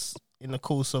mum was in the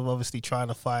course of obviously trying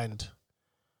to find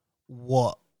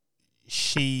what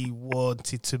she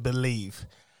wanted to believe.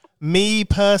 Me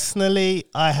personally,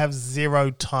 I have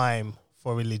zero time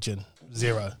for religion.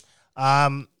 Zero.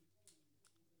 I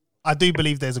do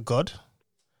believe there's a God,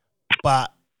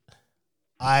 but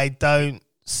I don't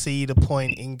see the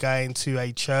point in going to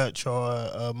a church or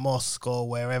a mosque or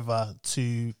wherever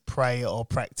to pray or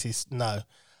practice. No.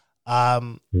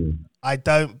 I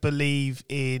don't believe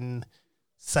in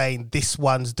saying this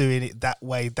one's doing it that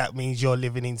way, that means you're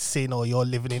living in sin or you're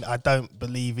living in... I don't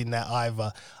believe in that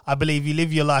either. I believe you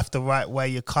live your life the right way,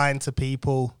 you're kind to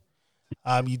people,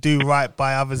 you do right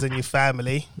by others and your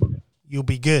family, you'll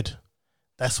be good.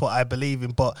 That's what I believe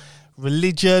in. But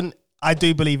religion, I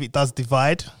do believe it does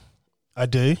divide. I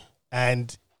do.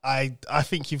 And I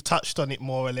think you've touched on it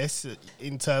more or less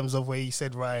in terms of where you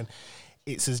said, Ryan,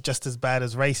 it's just as bad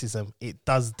as racism. It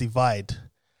does divide.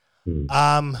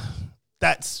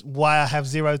 That's why I have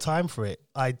zero time for it.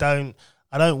 I don't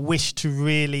wish to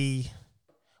really...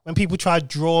 When people try to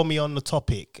draw me on the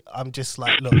topic, I'm just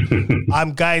like, look,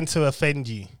 I'm going to offend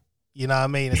you. You know what I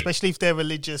mean? Especially if they're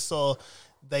religious or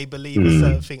they believe a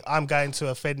certain thing. I'm going to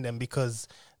offend them because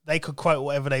they could quote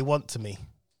whatever they want to me.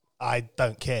 I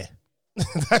don't care.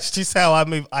 That's just how I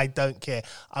move. I don't care.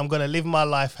 I'm going to live my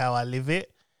life how I live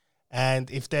it.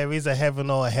 And if there is a heaven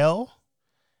or a hell,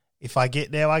 if I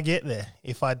get there, I get there.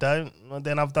 If I don't, well,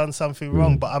 then I've done something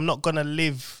wrong. But I'm not going to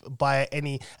live by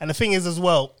any... And the thing is as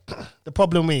well, the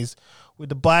problem is with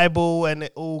the Bible and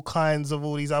all kinds of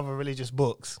all these other religious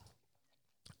books,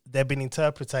 they've been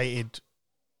interpreted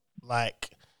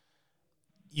like...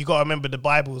 You got to remember the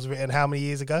Bible was written how many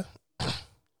years ago?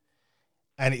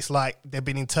 And it's like they've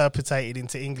been interpreted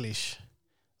into English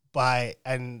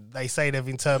and they say they've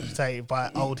interpreted by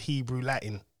Old Hebrew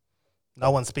Latin.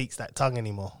 No one speaks that tongue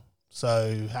anymore.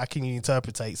 So how can you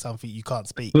interpret something you can't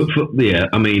speak? Yeah,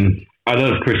 I mean, I don't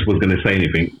know if Chris was going to say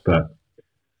anything, but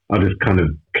I'll just kind of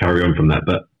carry on from that.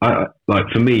 But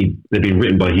for me, they've been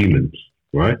written by humans,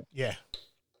 right? Yeah.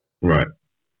 Right.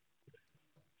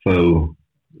 So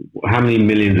how many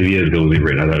millions of years ago was it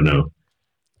written? I don't know.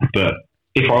 But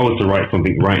if I was to write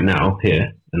something right now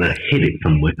here, and I hid it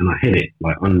somewhere, and I hid it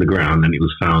like underground, and it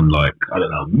was found like, I don't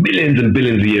know, millions and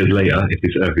billions of years later, if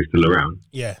this Earth is still around.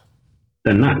 Yeah.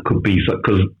 Then that could be,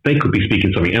 because they could be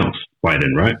speaking something else by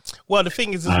then, right? Well, the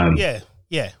thing is, yeah.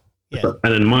 And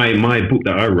then my book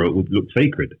that I wrote would look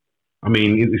sacred. I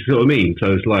mean, you see what I mean?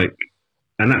 So it's like,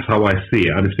 and that's how I see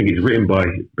it. I just think it's written by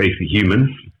basically humans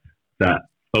that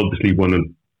obviously want to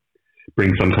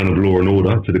bring some kind of law and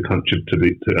order to the country,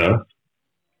 to Earth.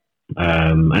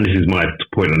 And this is my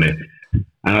point on it.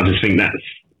 And I just think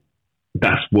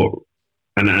that's what,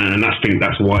 and I think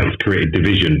that's why it's created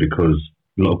division, because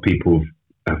a lot of people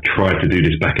have tried to do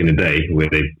this back in the day, where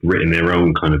they've written their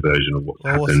own kind of version of what's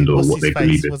happened or what they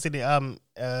believe in. Wasn't it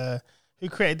who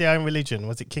created their own religion?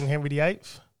 Was it King Henry VIII?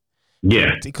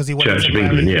 Yeah, because he wanted to marry.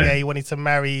 England, yeah, he wanted to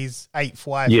marry his 8th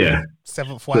wife, yeah,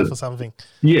 7th wife, or something.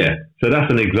 Yeah, so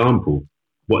that's an example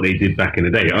what they did back in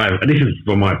the day. This is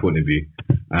from my point of view,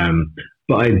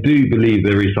 but I do believe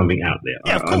there is something out there.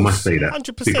 Yeah, I must say that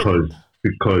 100%.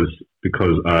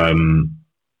 because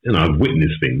I've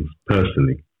witnessed things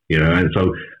personally, and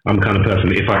so I'm the kind of person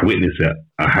that if I witness it,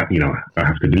 I have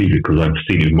to believe it because I've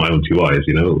seen it with my own 2 eyes,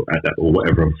 at that, or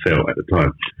whatever I felt at the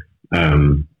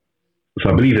time. So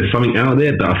I believe there's something out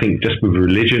there, but I think just with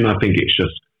religion, I think it's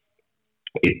just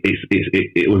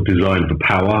it was designed for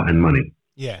power and money.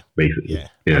 Yeah, basically.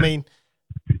 Yeah. I mean,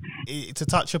 to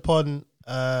touch upon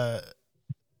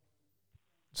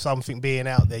something being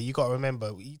out there, you got to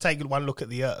remember. You take one look at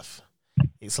the Earth;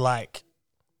 it's like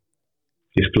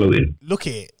it's floating. Look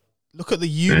at it. Look at the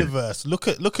universe. Yeah.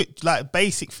 Look at like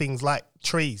basic things like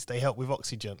trees. They help with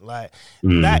oxygen. Like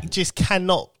that just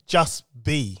cannot just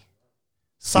be.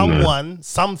 Someone,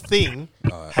 something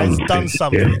has done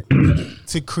something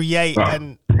to create,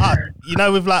 and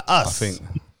with like us, I think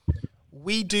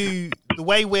we do the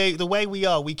way we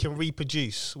are. We can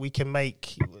reproduce. We can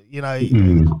make,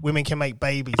 women can make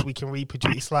babies. We can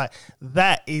reproduce. It's like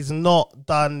that is not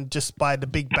done just by the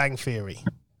Big Bang Theory.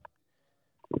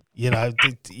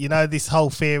 This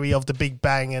whole theory of the Big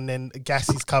Bang and then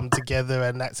gases come together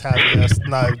and that's how the Earth.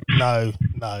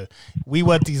 No. We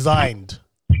were designed.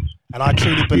 And I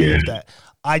truly believe that.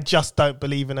 I just don't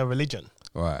believe in a religion.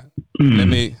 All right.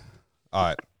 All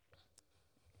right.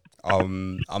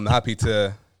 I'm happy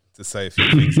to say a few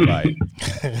things about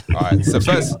it. All right. So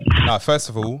first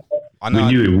of all, I know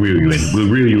we'll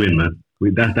reel you in, man.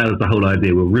 That was the whole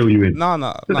idea. We'll reel you in.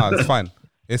 No, it's fine.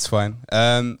 It's fine.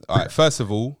 All right. First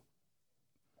of all,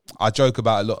 I joke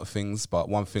about a lot of things, but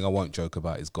one thing I won't joke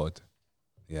about is God.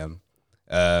 Yeah.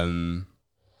 For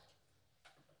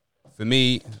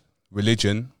me,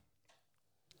 religion,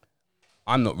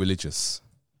 I'm not religious.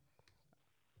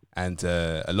 And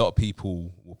a lot of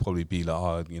people will probably be like,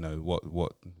 oh, you know,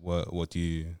 what do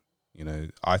you know,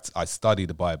 I study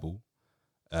the Bible.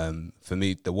 For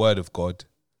me, the word of God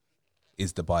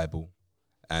is the Bible,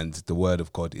 and the word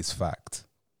of God is fact.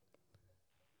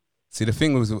 See, the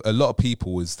thing with a lot of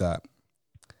people is that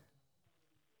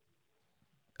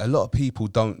a lot of people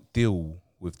don't deal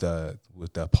with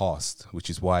their past, which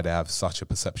is why they have such a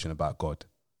perception about God,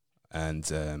 and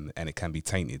it can be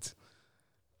tainted.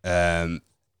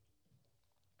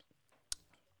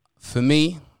 For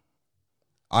me,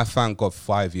 I found God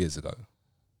 5 years ago,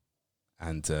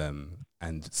 and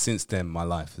since then my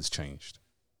life has changed,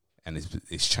 and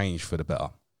it's changed for the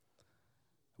better.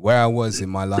 Where I was in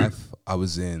my life, I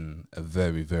was in a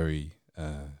very, very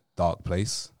dark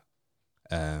place.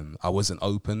 I wasn't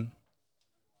open.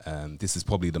 This is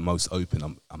probably the most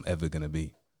open I'm ever going to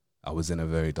be. I was in a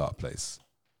very dark place.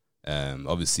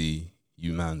 Obviously,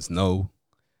 you mans know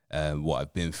what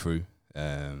I've been through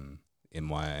in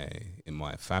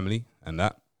my family and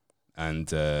that.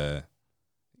 And,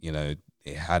 you know,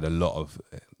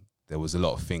 there was a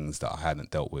lot of things that I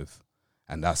hadn't dealt with.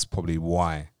 And that's probably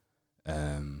why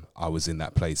I was in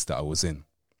that place that I was in.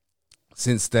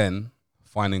 Since then,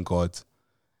 finding God,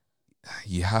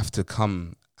 you have to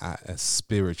come at a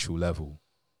spiritual level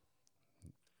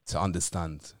to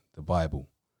understand the Bible.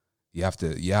 You have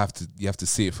to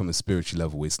see it from a spiritual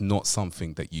level. It's not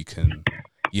something that you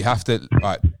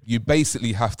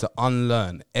basically have to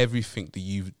unlearn everything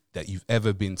that you've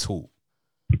ever been taught.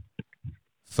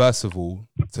 First of all,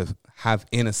 to have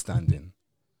inner standing.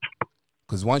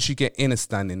 Because once you get inner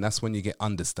standing, that's when you get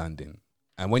understanding.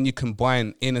 And when you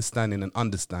combine inner standing and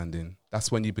understanding,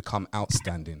 that's when you become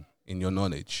outstanding in your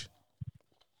knowledge.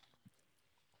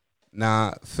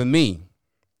 Now, for me,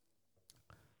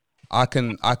 I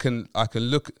can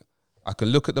look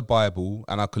at the Bible,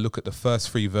 and I can look at the first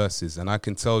 3 verses, and I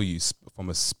can tell you from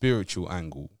a spiritual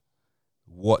angle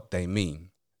what they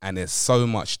mean. And there's so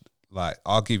much. Like,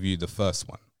 I'll give you the first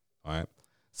one. All right.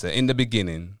 So in the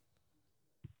beginning,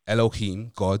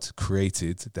 Elohim, God,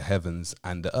 created the heavens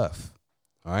and the earth.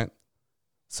 All right.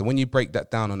 So when you break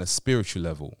that down on a spiritual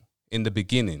level, in the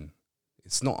beginning,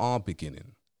 it's not our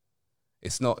beginning.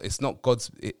 It's not God's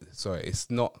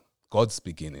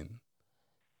beginning.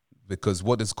 Because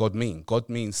what does God mean? God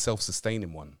means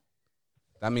self-sustaining one.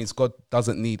 That means God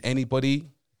doesn't need anybody,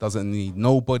 doesn't need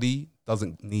nobody,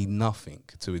 doesn't need nothing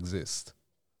to exist.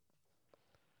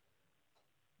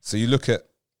 So you look at,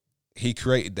 he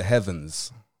created the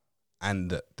heavens and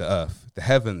the earth. The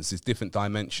heavens is different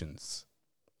dimensions,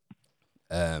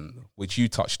 which you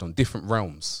touched on, different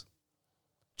realms,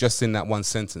 just in that one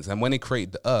sentence. And when he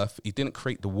created the earth, he didn't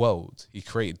create the world, he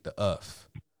created the earth.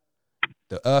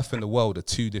 The earth and the world are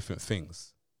 2 different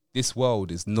things. This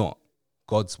world is not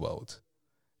God's world,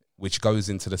 which goes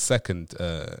into the second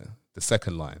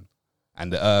line.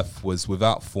 And the earth was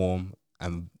without form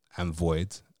and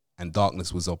void, and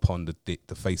darkness was upon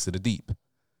the face of the deep.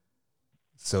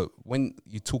 So when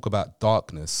you talk about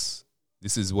darkness,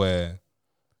 this is where,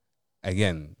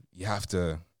 again, you have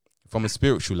to, from a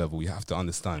spiritual level, you have to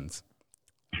understand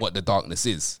what the darkness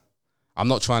is. I'm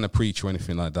not trying to preach or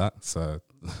anything like that, so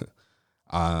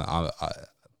I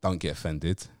don't get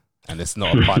offended. And it's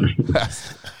not a pun.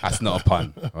 That's not a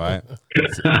pun, right?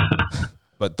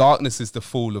 But darkness is the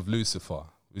fall of Lucifer,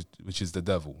 which is the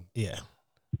devil. Yeah.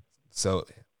 So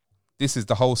this is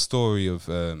the whole story of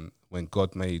when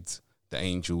God made the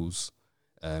angels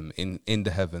in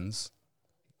the heavens.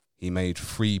 He made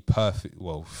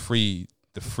the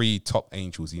 3 top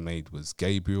angels he made was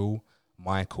Gabriel,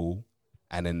 Michael,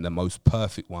 and then the most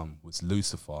perfect one was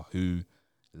Lucifer, who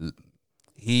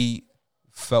he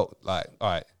felt like, all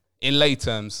right, in lay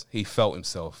terms, he felt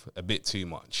himself a bit too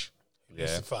much. Yeah.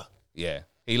 Lucifer. Yeah.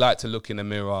 He liked to look in the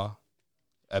mirror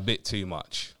a bit too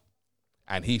much.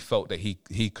 And he felt that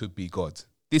he could be God.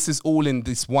 This is all in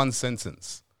this one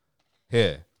sentence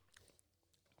here,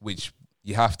 which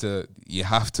you have to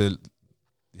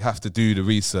do the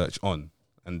research on.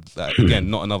 And again,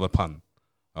 not another pun.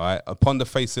 All right. Upon the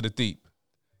face of the deep,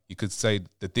 you could say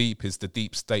the deep is the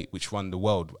deep state which run the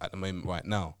world at the moment right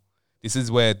now. This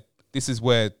is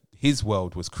where his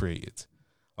world was created.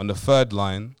 On the 3rd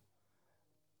line,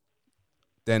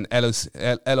 then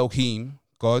Elohim,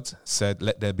 God, said,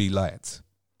 let there be light.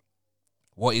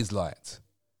 What is light?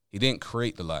 He didn't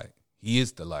create the light. He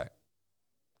is the light.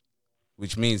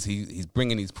 Which means he's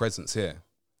bringing his presence here.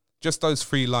 Just those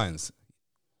 3 lines.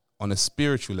 on a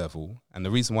spiritual level, and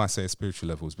the reason why I say a spiritual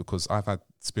level is because I've had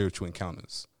spiritual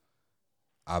encounters.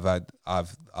 I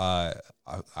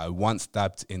once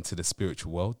dabbed into the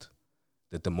spiritual world,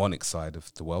 the demonic side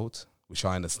of the world, which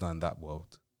I understand that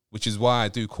world, which is why I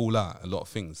do call out a lot of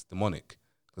things demonic,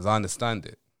 because I understand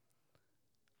it.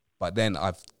 But then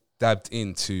I've dabbed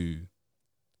into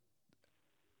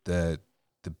the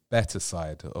better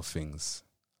side of things.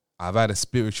 I've had a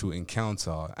spiritual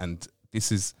encounter, and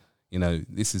this is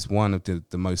one of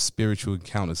the most spiritual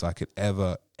encounters I could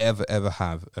ever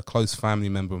have. A close family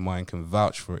member of mine can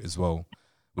vouch for it as well,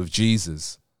 with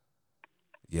Jesus.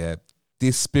 Yeah,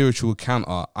 this spiritual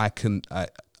encounter, I can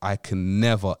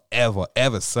never,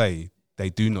 ever say they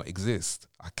do not exist.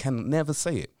 I can never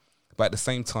say it. But at the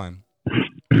same time,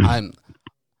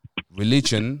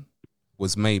 religion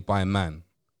was made by man,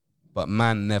 but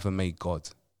man never made God.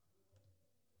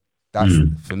 That's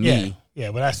for me. Yeah,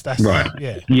 well, that's right.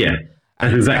 Yeah.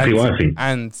 That's exactly what I think.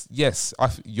 And yes,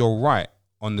 you're right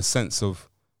on the sense of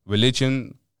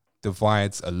religion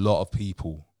divides a lot of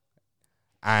people,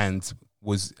 and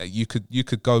you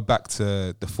could go back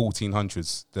to the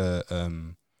 1400s.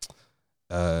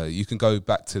 You can go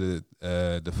back to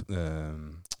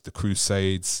the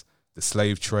Crusades, the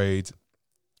slave trade,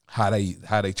 how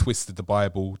they twisted the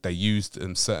Bible. They used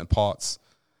certain parts.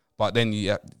 But then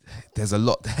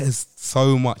there's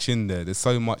so much in there. There's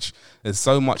so much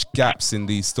gaps in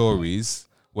these stories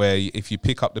where if you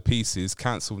pick up the pieces,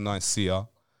 Council of Nicaea,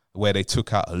 where they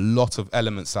took out a lot of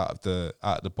elements out of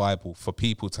the Bible for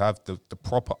people to have the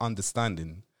proper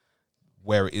understanding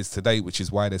where it is today, which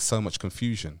is why there's so much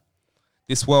confusion.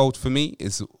 This world, for me,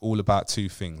 is all about two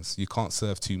things. You can't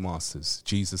serve two masters.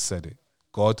 Jesus said it,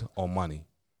 God or money.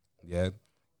 Yeah,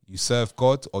 you serve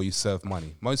God or you serve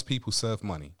money. Most people serve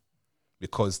money,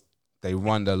 because they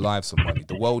run their lives on money.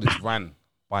 The world is ran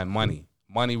by money.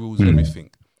 Money rules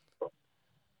everything.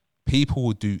 People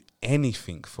will do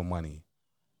anything for money.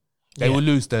 They will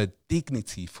lose their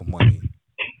dignity for money.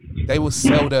 They will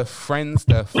sell their friends,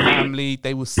 their family.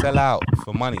 They will sell out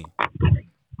for money.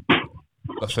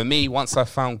 But for me, once I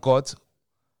found God,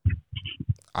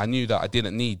 I knew that I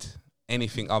didn't need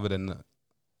anything other than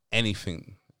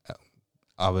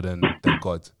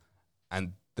God.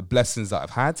 And the blessings that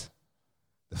I've had,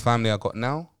 the family I got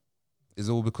now, is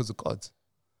all because of God.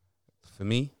 For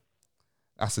me,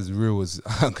 that's as real as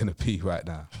I'm going to be right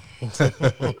now.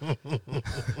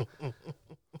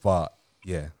 But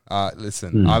yeah,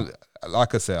 listen,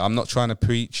 like I said, I'm not trying to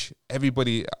preach.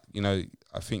 Everybody,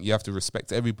 I think you have to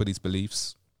respect everybody's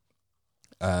beliefs.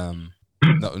 No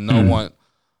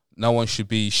one should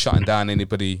be shutting down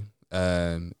anybody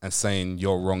and saying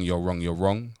you're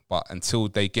wrong. But until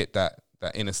they get that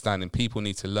understanding, people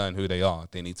need to learn who they are.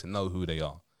 They need to know who they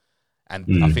are.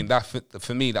 And I think that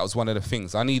for me, that was one of the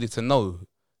things. I needed to know,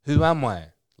 who am I?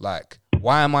 Like,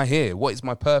 why am I here? What is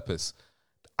my purpose?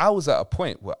 I was at a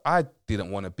point where I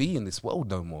didn't want to be in this world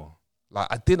no more. Like,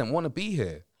 I didn't want to be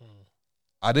here.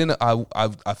 I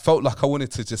felt like I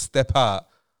wanted to just step out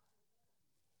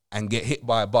and get hit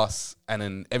by a bus, and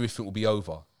then everything will be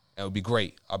over. It will be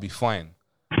great. I'll be fine.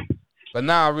 But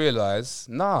now I realise,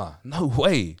 no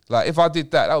way. Like, if I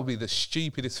did that, that would be the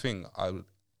stupidest thing I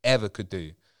ever could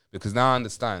do. Because now I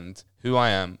understand who I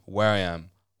am, where I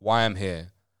am, why I'm here,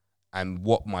 and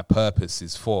what my purpose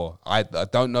is for. I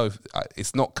don't know if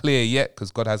it's not clear yet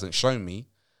because God hasn't shown me,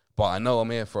 but I know I'm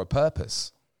here for a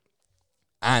purpose.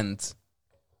 And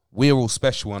we're all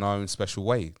special in our own special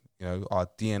way. Our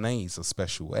DNAs are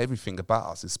special. Everything about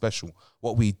us is special.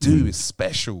 What we do is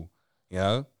special.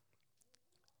 I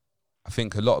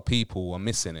think a lot of people are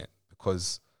missing it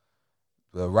because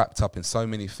we're wrapped up in so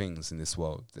many things in this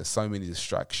world. There's so many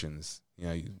distractions.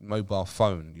 Mobile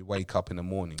phone, you wake up in the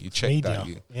morning, you check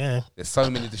media. that. There's so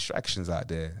many distractions out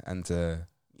there. And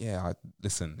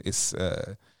listen, it's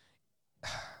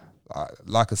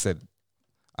like I said,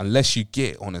 unless you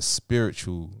get on a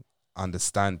spiritual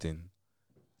understanding,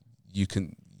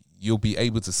 you'll be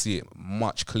able to see it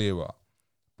much clearer.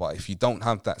 But if you don't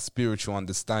have that spiritual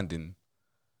understanding,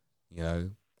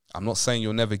 I'm not saying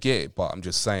you'll never get it, but I'm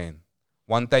just saying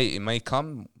one day it may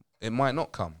come, it might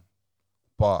not come.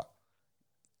 But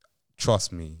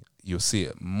trust me, you'll see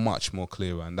it much more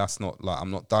clearer. And that's not like,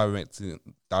 I'm not directing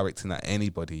at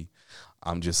anybody.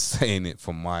 I'm just saying it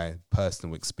from my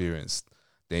personal experience.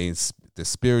 The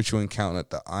spiritual encounter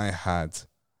that I had,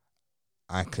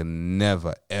 I can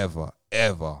never, ever,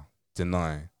 ever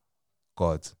deny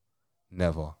God.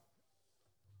 Never.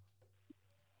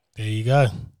 There you go.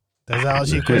 Does that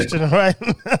answer your question, right?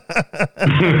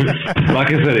 Like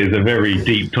I said, it's a very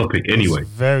deep topic anyway. It's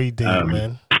very deep,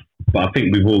 man. But I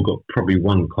think we've all got probably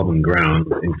one common ground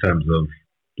in terms of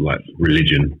like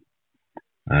religion.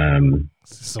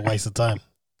 It's a waste of time.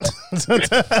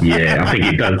 Yeah, I think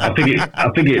it does. I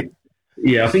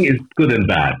think it's good and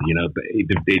bad, but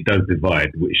it does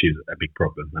divide, which is a big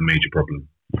problem, a major problem.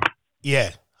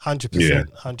 Yeah,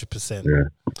 100%, 100%. Yeah.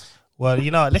 Well,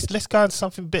 let's go into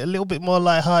something a little bit more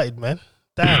lighthearted, man.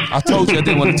 Damn, I told you I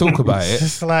didn't want to talk about it.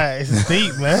 It's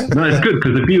deep, man. No, it's good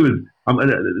because the viewers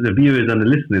and the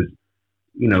listeners,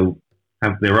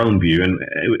 have their own view, and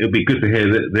it'll be good to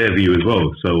hear their view as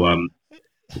well. So,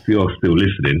 if you are still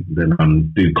listening,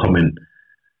 then do comment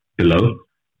below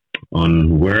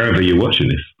on wherever you're watching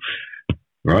this.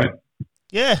 Right?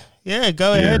 Yeah,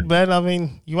 go ahead, man. I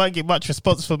mean, you won't get much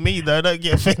response from me, though. Don't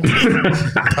get offended.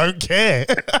 Don't care.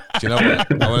 Do you know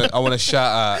what? I want to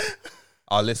shout out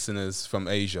our listeners from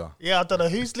Asia. Yeah, I don't know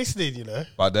who's listening,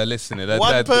 But they're listening.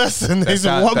 One person in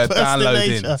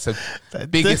Asia. So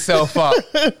big yourself up.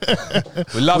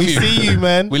 We love you. We see you,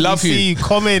 man. We love you. See you.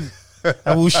 Comment.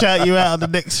 And we'll shout you out on the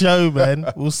next show, man.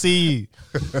 We'll see you.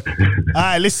 All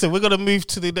right, listen, we're going to move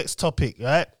to the next topic,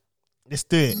 right? Let's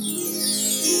do it.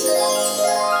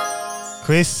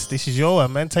 Chris, this is your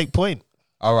one, man. Take point.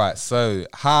 All right, so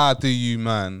how do you,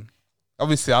 man?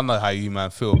 Obviously, I know how you,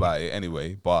 man, feel about it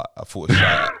anyway, but I thought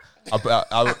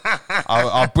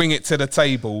I'll bring it to the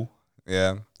table.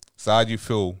 Yeah. So how do you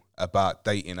feel about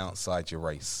dating outside your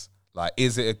race? Like,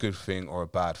 is it a good thing or a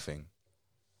bad thing?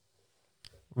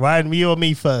 Ryan, you or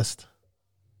me first?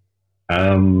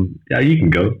 Yeah, you can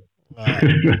go. Right.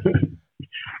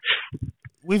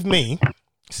 With me,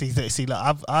 see,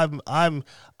 like I'm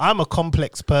a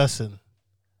complex person,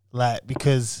 like,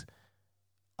 because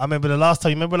I remember the last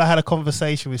time. Remember, when I had a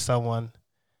conversation with someone,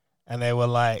 and they were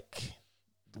like,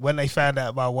 when they found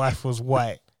out my wife was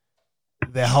white,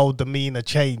 their whole demeanor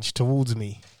changed towards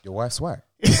me. Your wife's white.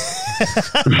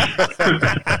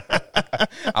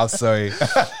 I'm sorry.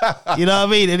 You know what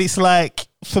I mean? And it's like,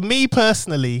 for me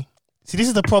personally, see, this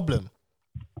is the problem.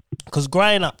 Because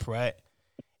growing up, right,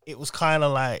 it was kind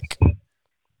of like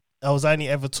I was only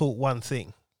ever taught one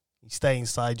thing: you stay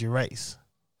inside your race,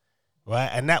 right?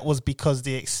 And that was because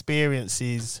the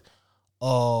experiences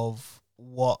of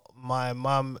what my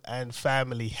mum and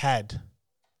family had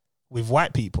with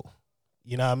white people.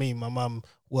 You know what I mean? My mum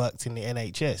worked in the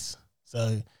NHS,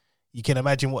 so you can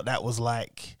imagine what that was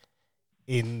like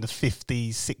in the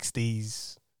 50s,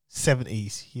 60s,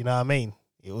 70s. You know what I mean?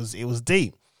 It was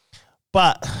deep.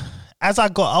 But as I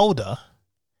got older,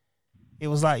 it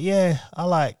was like, yeah, I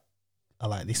like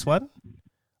this one.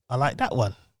 I like that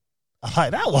one. I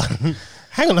like that one.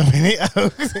 Hang on a minute.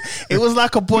 It was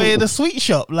like a boy in a sweet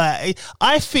shop. Like,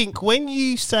 I think when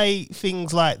you say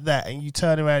things like that and you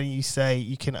turn around and you say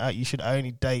you should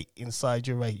only date inside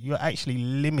your race, you're actually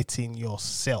limiting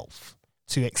yourself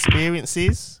to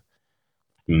experiences.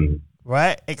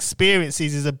 Right?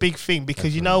 Experiences is a big thing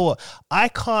because you know what? I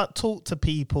can't talk to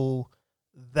people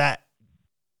that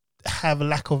have a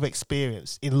lack of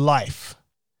experience in life.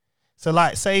 So,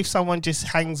 like, say if someone just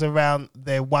hangs around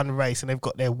their one race and they've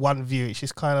got their one view, it's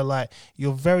just kind of like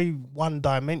you're very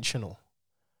one-dimensional.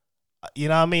 You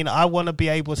know what I mean? I want to be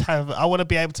able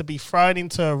to be thrown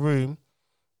into a room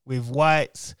with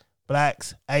whites,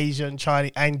 blacks, Asian,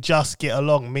 Chinese, and just get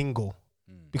along, mingle,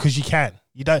 because you can.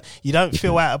 You don't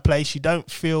feel out of place. You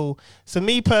don't feel. So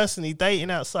me personally,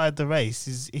 dating outside the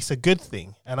race it's a good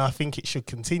thing, and I think it should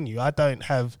continue. I don't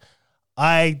have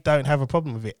a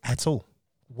problem with it at all,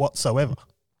 whatsoever.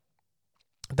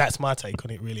 That's my take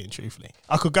on it, really and truthfully.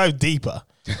 I could go deeper,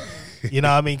 you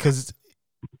know what I mean? Because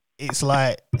it's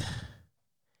like,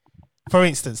 for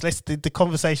instance, the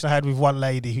conversation I had with one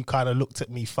lady who kind of looked at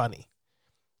me funny.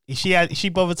 If she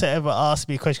bothered to ever ask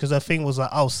me a question, because her thing was like,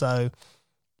 oh, so,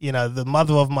 you know, the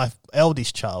mother of my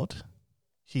eldest child,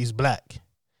 she's black.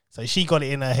 So she got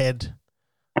it in her head,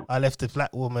 I left a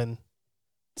black woman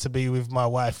to be with my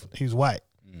wife who's white.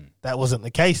 That wasn't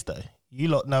the case, though. You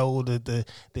lot know all the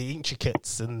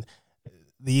intricates and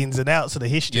the ins and outs of the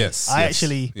history. Yes, I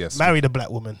actually married a black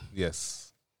woman.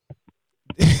 Yes.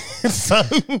 So,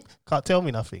 can't tell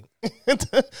me nothing.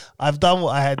 I've done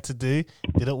what I had to do.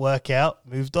 Didn't work out.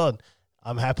 Moved on.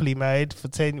 I'm happily married for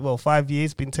 5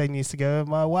 years. Been 10 years together with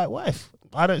my white wife.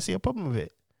 I don't see a problem with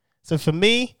it. So for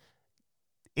me,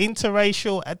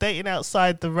 interracial, dating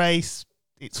outside the race,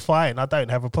 it's fine. I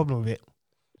don't have a problem with it.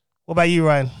 What about you,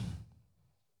 Ryan?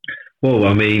 Well,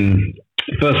 I mean,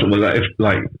 first of all, let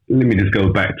me just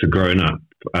go back to growing up.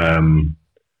 My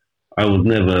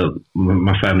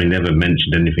family never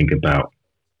mentioned anything about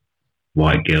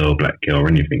white girl, black girl, or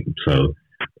anything. So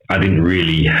I didn't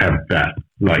really have that,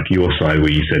 like your side where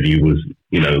you said you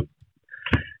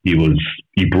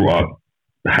brought up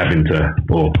having to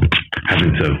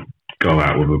go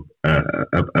out with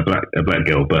a black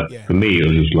girl. But Yeah. for me, it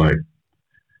was just like,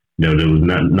 there was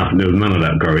nothing. There was none of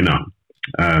that growing up.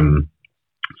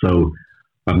 So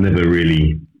I've never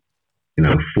really,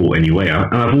 thought anyway.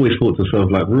 And I've always thought to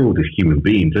myself, like, we're all just human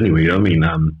beings anyway. You know what I mean?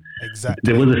 Exactly.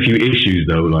 There was a few issues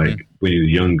though, like when he was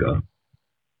younger.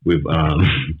 With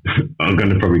I'm going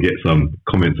to probably get some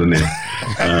comments on this.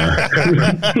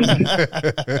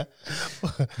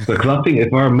 Because I think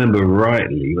if I remember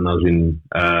rightly, when I was in,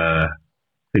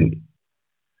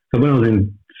 when I was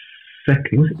in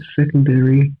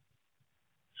secondary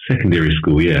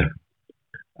school, yeah.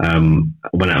 I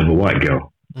went out with a white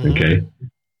girl, okay,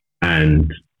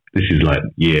 and this is like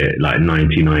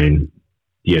 99,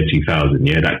 2000,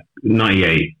 yeah, that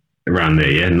 98. Around there,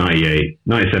 yeah, 98,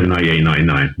 97, 98,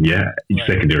 99, yeah, Right.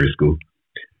 Secondary school.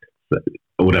 So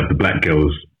I would have the black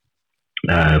girls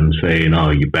saying, "Oh,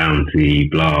 you bounty,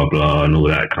 blah blah," and all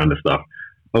that kind of stuff.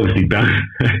 Obviously,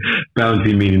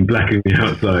 bounty meaning black on the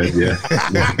outside, yeah.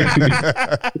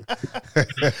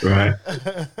 Right.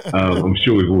 I'm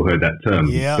sure we've all heard that term.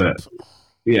 Yeah. But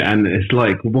yeah, and it's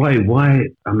like, why?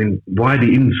 I mean, why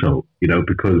the insult?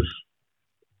 Because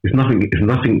it's nothing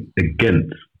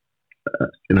against.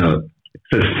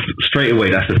 So straight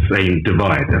away that's the same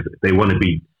divide. They want a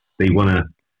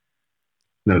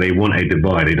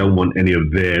divide. They don't want any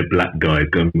of their black guys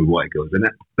going with white girls, and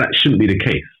that shouldn't be the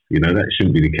case. That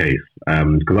shouldn't be the case.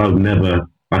 Because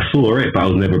I saw it, but I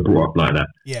was never brought up like that.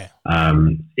 Yeah. I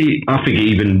think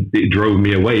it drove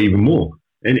me away even more.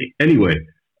 Anyway.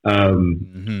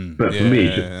 But for me,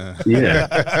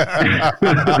 yeah.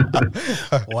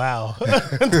 Wow.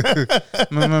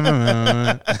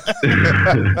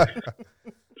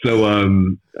 So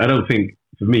I don't think,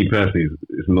 for me personally,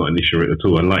 it's not an issue at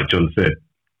all. And like John said,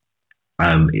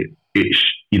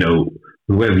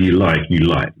 whoever you like,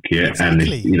 yeah.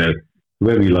 Exactly. And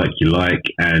whoever you like,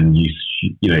 and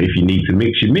if you need to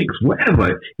mix, you mix,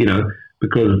 whatever,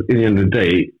 because in the end of the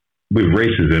day, with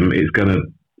racism, it's gonna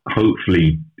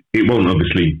hopefully. It won't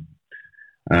obviously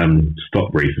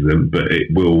stop racism, but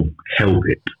it will help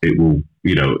it. It will,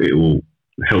 it will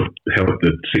help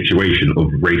the situation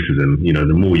of racism.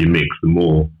 The more you mix, the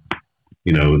more,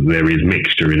 there is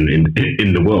mixture in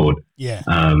the world. Yeah.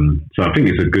 So I think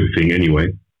it's a good thing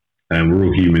anyway. We're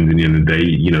all humans in the end of the day.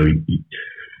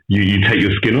 You take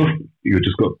your skin off, you've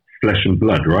just got flesh and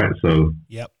blood, right? So,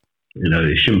 Yep.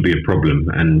 it shouldn't be a problem.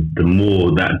 And the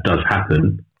more that does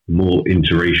happen, the more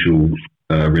interracial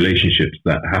relationships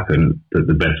that happen,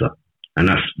 the better. And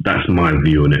that's my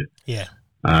view on it. Yeah.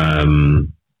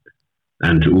 And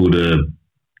to all the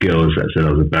girls that said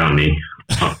I was a bounty,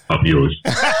 up yours.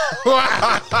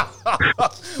 Wow,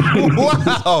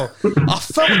 I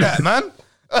felt that, man.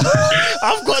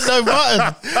 I've got no button.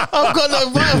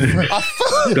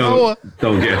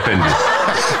 Don't get offended.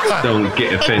 Don't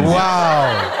get offended.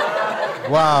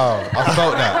 Wow, I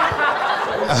felt that.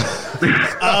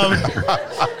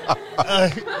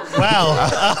 Wow.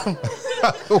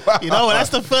 That's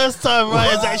the first time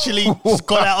Ryan's actually just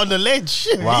got out on the ledge.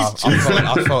 Wow, I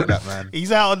felt that, man.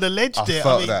 He's out on the ledge I there.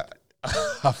 felt that.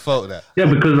 I felt that. Yeah,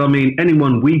 because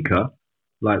anyone weaker,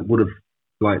 would have,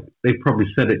 they probably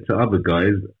said it to other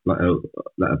guys that are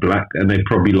black, and they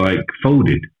probably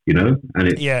folded, and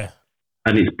it's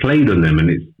played on them,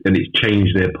 and it's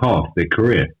changed their path, their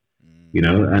career,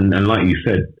 and like you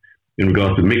said, in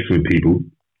regards to mixing with people,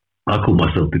 I call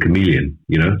myself the chameleon,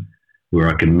 where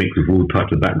I can mix with all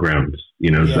types of backgrounds,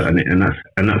 so, and that's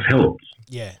helped,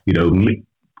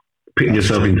 putting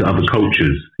yourself into other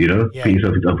cultures, putting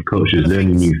yourself into other cultures,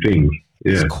 learning new things.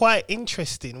 Yeah. It's quite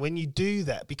interesting when you do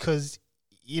that because,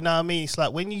 it's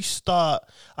like when you start,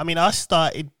 I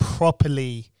started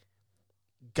properly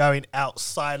going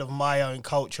outside of my own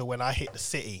culture when I hit the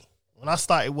city. When I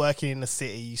started working in the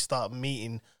city, you start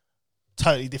meeting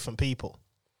totally different people.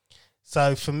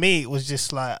 So for me, it was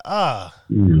just like, I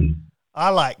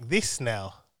like this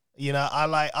now.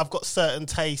 I've got certain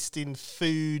taste in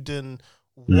food and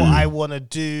what I want to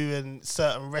do, and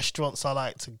certain restaurants I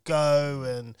like to go,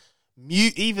 and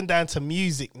even down to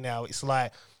music now. It's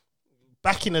like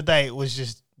back in the day, it was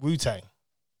just Wu-Tang.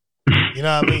 You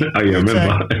know what I mean? Oh, yeah, I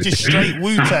remember. Just straight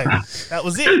Wu-Tang. That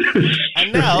was it.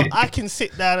 And now I can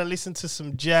sit down and listen to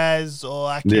some jazz, or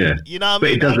I can, you know what I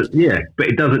mean? But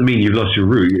it doesn't mean you've lost your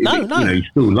root. No. You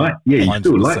still like, you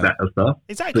still like that stuff.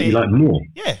 Exactly. But you like more.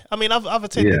 Yeah. I've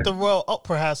attended the Royal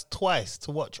Opera House twice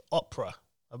to watch opera.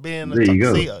 I've been in There a you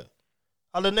go. tuxedo.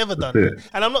 I'd have never done That's it.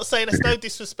 And I'm not saying there's no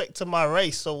disrespect to my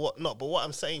race or whatnot, but what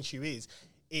I'm saying to you is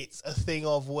it's a thing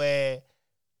of where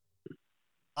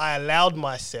I allowed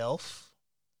myself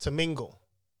to mingle.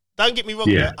 Don't get me wrong,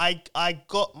 Yeah. I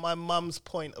got my mum's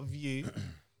point of view,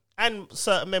 and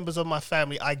certain members of my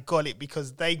family, I got it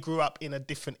because they grew up in a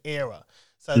different era.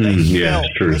 So they felt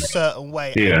a certain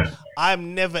way. Yeah. And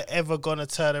I'm never, ever going to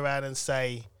turn around and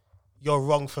say, you're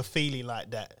wrong for feeling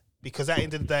like that. Because at the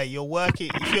end of the day, you're working.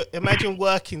 Imagine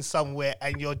working somewhere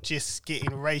and you're just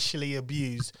getting racially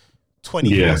abused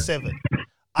 24/7.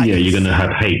 You're going to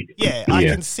have hate. Yeah, I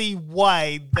can see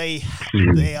why they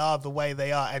are the way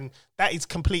they are. And that is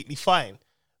completely fine.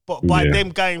 But by them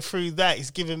going through that,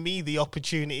 it's given me the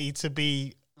opportunity to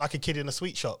be like a kid in a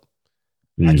sweet shop.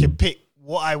 I can pick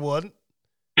what I want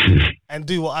and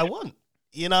do what I want.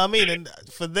 You know what I mean? And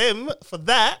for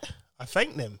that, I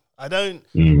thank them. I don't,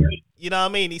 you know what I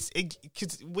mean?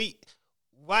 Because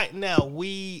right now,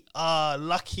 we are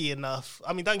lucky enough.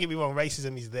 I mean, don't get me wrong,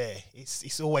 racism is there.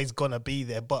 It's always going to be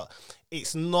there, but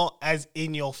it's not as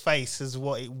in your face as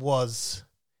what it was.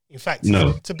 In fact,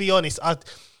 to be honest, I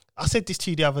said this to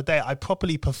you the other day, I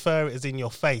properly prefer it as in your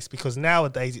face because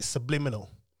nowadays it's subliminal.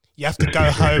 You have to go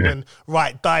home and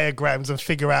write diagrams and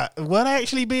figure out, were they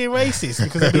actually being racist?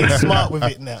 Because they're being smart with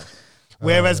it now.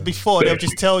 Whereas before, they'll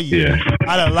just tell you,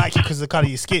 I don't like you because of the colour of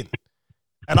your skin.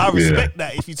 And I respect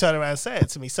that if you turn around and say it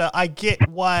to me. So I get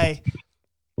why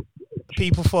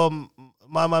people from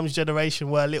my mum's generation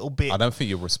were a little bit... I don't think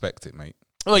you'll respect it, mate.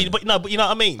 Well, but you know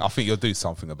what I mean? I think you'll do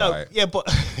something about it. Yeah,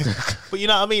 but but you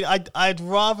know what I mean? I'd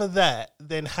rather that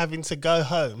than having to go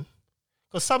home.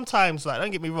 Because sometimes, like, don't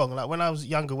get me wrong, like when I was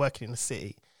younger working in the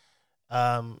city,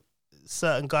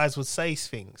 certain guys would say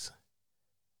things.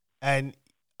 And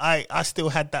I still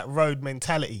had that road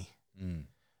mentality.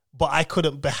 But I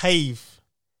couldn't behave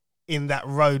in that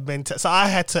road mentality. So I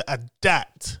had to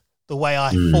adapt the way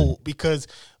I thought because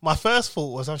my first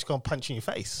thought was, I'm just going to punch you in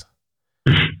your face.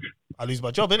 I lose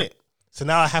my job, innit? So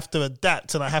now I have to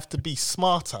adapt and I have to be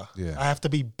smarter. Yeah. I have to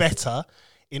be better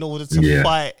in order to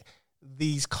fight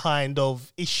these kind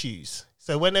of issues.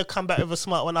 So when they come back with a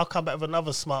smart one, I'll come back with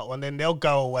another smart one. Then they'll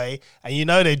go away and you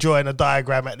know they're drawing a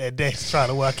diagram at their desk trying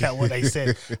to work out what they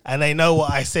said. And they know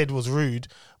what I said was rude,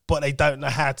 but they don't know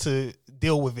how to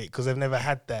deal with it because they've never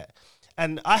had that.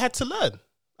 And I had to learn.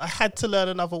 I had to learn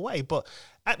another way. But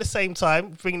at the same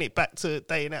time, bringing it back to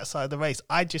dating outside the race,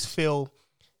 I just feel...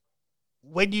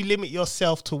 when you limit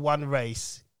yourself to one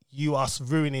race, you are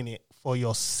ruining it for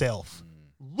yourself.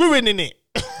 Ruining it.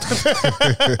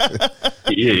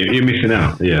 You're missing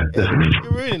out. Yeah, definitely.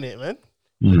 You're ruining it, man.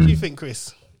 What do you think,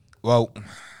 Chris? Well,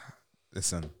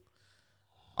 listen.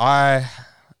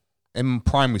 In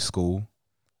primary school,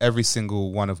 every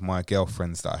single one of my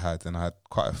girlfriends that I had, and I had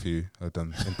quite a few of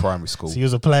them in primary school. So you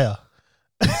was a player.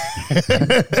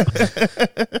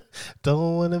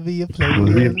 Don't want to be a player.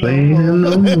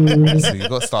 So you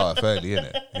got to start off early,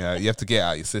 innit? You have to get it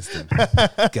out of your system.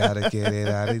 Gotta get it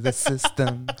out of the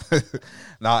system.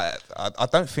 No, I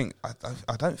don't think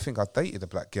I dated a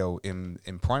black girl in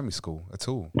primary school at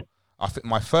all. I think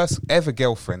my first ever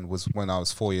girlfriend was when I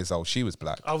was 4 years old. She was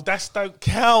black. Oh, that don't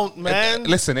count, man.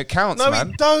 Listen, it counts, man. No,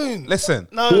 it don't. Listen.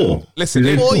 No. Listen.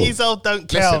 4 years old don't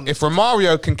count. Listen, if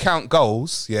Romario can count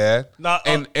goals,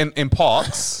 in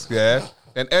parks,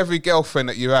 then every girlfriend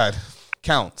that you had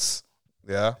counts.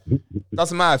 Yeah.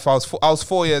 Doesn't matter if I was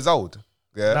 4 years old.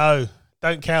 Yeah. No,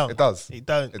 don't count. It does. It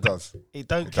don't. It does. It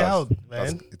don't count,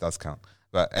 man. It does count.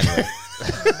 But anyway.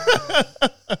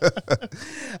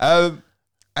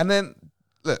 And then,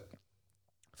 look,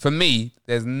 for me,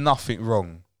 there's nothing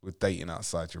wrong with dating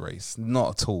outside your race.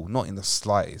 Not at all. Not in the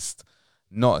slightest.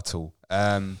 Not at all.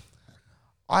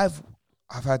 I've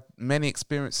had many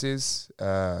experiences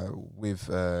with,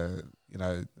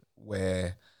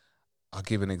 where I'll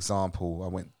give an example. I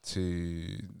went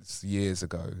to years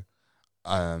ago.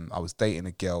 I was dating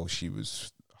a girl. She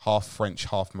was half French,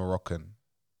 half Moroccan.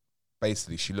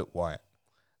 Basically, she looked white.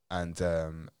 And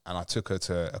I took her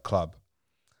to a club.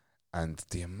 And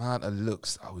the amount of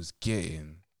looks I was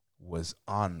getting was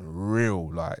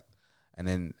unreal. Like, and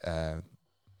then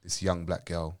this young black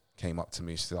girl came up to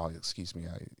me. She said, "Oh, excuse me,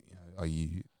 are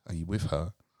you with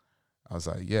her?" I was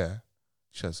like, "Yeah."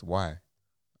 She says, "Why?"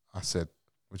 I said,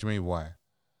 "What do you mean why?"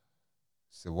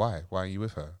 She said, "Why? Why are you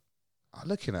with her?" I'm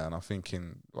looking at her and I'm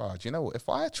thinking, "Wow, do you know what? If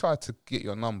I tried to get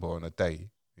your number on a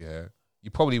day,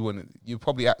 you probably wouldn't. You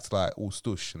probably act like all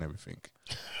stush and everything,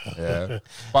 yeah.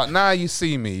 But now you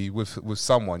see me with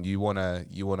someone, you wanna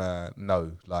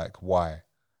know like why.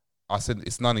 I said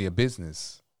it's none of your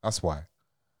business. That's why.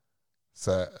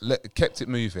 So kept it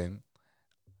moving,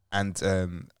 and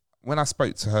when I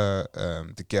spoke to her,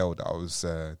 the girl that I was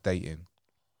dating,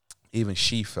 even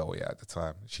she felt it at the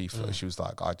time. She felt she was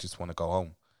like, I just want to go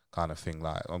home, kind of thing.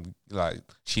 Like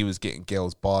she was getting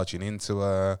girls barging into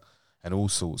her. And all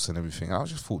sorts and everything. I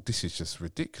just thought, this is just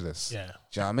ridiculous. Yeah.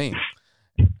 Do you know what I mean?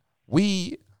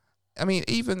 I mean,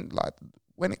 even like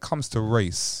when it comes to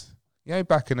race, you know,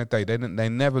 back in the day, they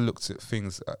never looked at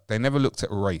things. They never looked at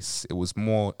race. It was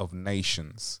more of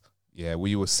nations. Yeah,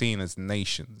 we were seen as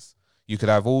nations. You could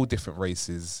have all different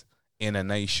races in a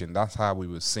nation. That's how we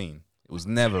were seen. It was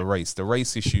never race. The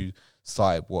race issue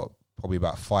started probably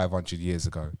about 500 years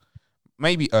ago,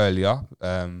 maybe earlier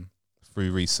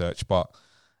through research, but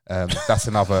that's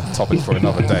another topic for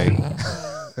another day.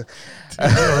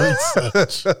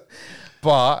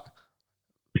 But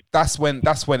that's when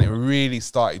it really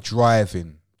started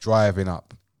driving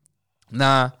up.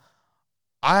 Now,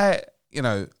 I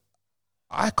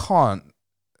can't,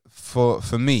 for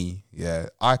me, yeah,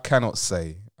 I cannot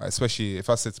say, especially if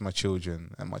I said to my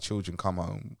children and my children come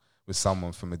home with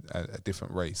someone from a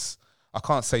different race, I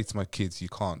can't say to my kids, you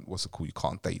can't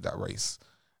date that race.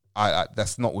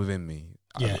 That's not within me.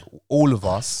 Yeah. All of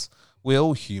us, we're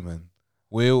all human.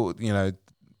 We're all,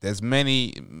 there's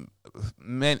many,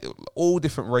 all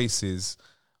different races.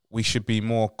 We should be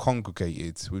more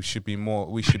congregated. We should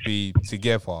be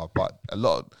together. But a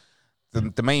lot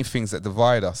of the main things that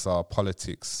divide us are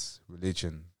politics,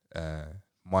 religion,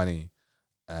 money,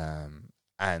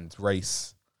 and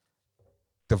race.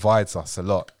 Divides us a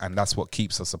lot, and that's what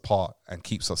keeps us apart and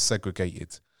keeps us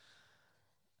segregated.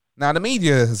 Now, the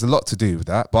media has a lot to do with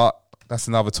that, but that's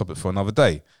another topic for another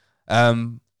day.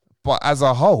 But as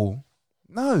a whole,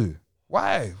 no.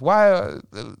 Why?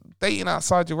 Dating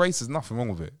outside your race, there's nothing wrong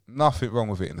with it. Nothing wrong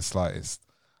with it in the slightest.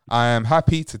 I am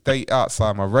happy to date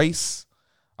outside my race.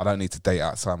 I don't need to date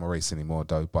outside my race anymore,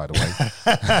 though, by the way.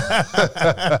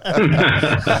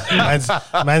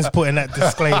 man's putting that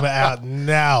disclaimer out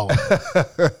now.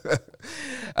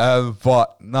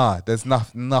 But nah, there's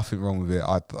nothing wrong with it.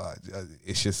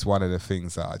 It's just one of the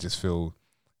things that I just feel,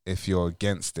 if you're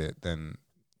against it, then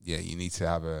yeah, you need to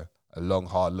have a long,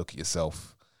 hard look at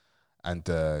yourself and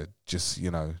just,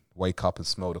 wake up and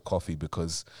smell the coffee,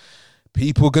 because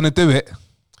people are going to do it.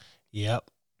 Yep.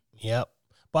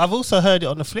 But I've also heard it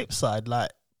on the flip side, like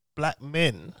black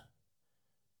men,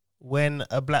 when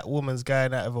a black woman's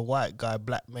going out of a white guy,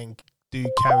 black men do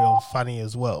carry on funny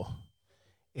as well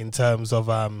in terms of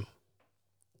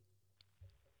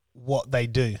what they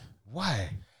do. Why?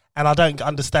 And I don't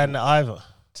understand that either.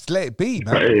 Just let it be,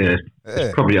 man. Yeah.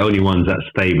 It's probably the only ones that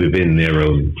stay within their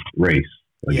own race,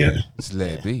 I guess. Just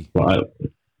let it be. But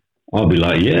I'll be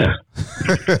like, yeah.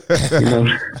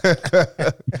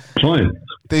 Fine.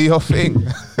 Do your thing.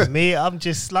 Me, I'm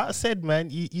just, like I said, man,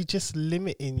 you just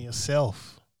limiting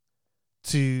yourself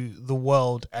to the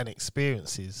world and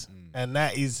experiences. And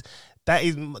that is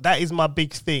my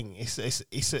big thing.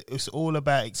 It's all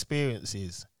about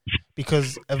experiences,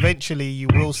 because eventually you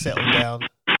will settle down.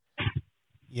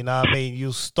 You know what I mean?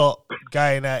 You'll stop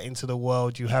going out into the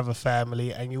world, you have a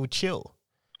family, and you'll chill.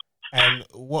 And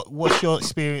what's your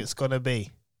experience gonna be?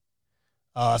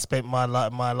 I spent my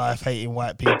life hating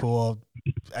white people or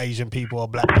Asian people or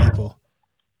black people,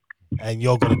 and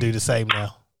you're gonna do the same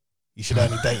now. You should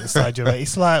only date inside your race.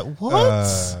 It's like,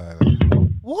 what?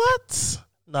 What?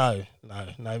 No.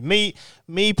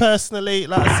 Me personally,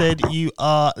 like I said, you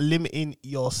are limiting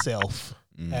yourself,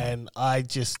 and I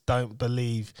just don't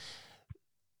believe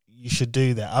you should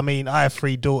do that. I mean, I have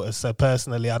 3 daughters, so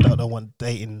personally, I don't want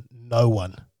dating no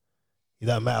one. It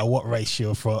don't matter what race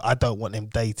you're from. I don't want them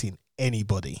dating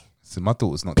anybody. So my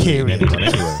daughter's not dating anyone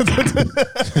anyway.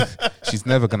 She's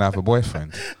never gonna have a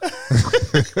boyfriend.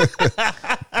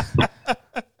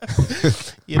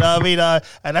 You know what I mean?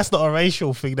 And that's not a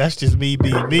racial thing. That's just me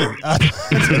being me.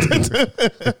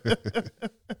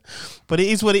 But it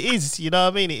is what it is. You know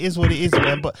what I mean? It is what it is,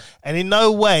 man. And in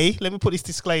no way, let me put this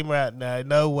disclaimer out now, in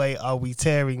no way are we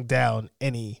tearing down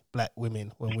any black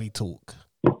women when we talk.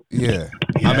 Yeah.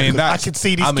 I mean, I could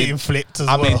see this getting flipped as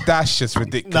well. I mean, that's just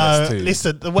ridiculous too.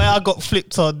 Listen, the way I got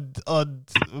flipped on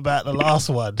about the last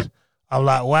one, I'm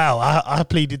like, wow, I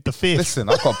pleaded the fifth. Listen,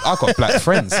 I got black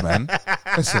friends, man.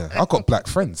 Listen, I got black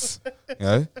friends. You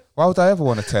know, why would I ever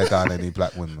want to tear down any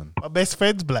black woman? My best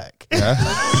friend's black. Yeah.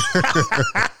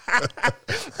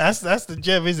 That's the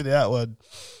gem, isn't it? That one.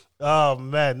 Oh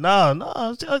man, no.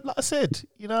 Like I said,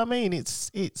 you know what I mean.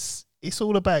 It's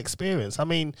all about experience. I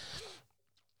mean,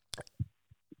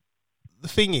 the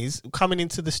thing is, coming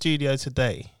into the studio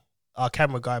today, our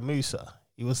camera guy Musa,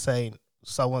 he was saying,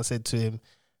 someone said to him,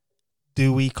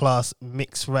 do we class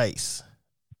mixed race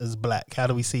as black? How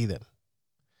do we see them?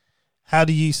 How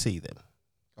do you see them?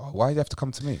 Oh, why do you have to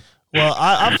come to me? Well,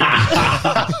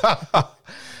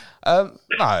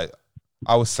 no,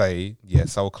 I would say,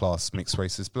 yes, I would class mixed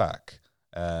race as black.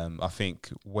 I think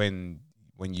when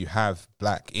you have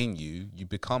black in you, you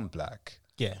become black.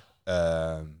 Yeah.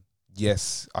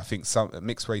 yes, I think some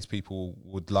mixed race people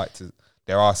would like to.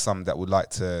 There are some that would like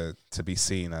to be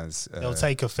seen as They'll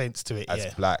take offense to it,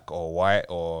 as black or white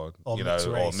or you know,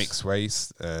 or mixed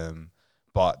race.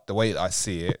 But the way that I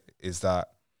see it is that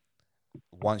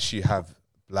once you have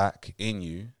black in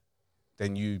you,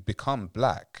 then you become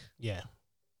black. Yeah,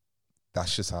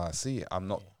 that's just how I see it. I'm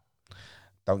not.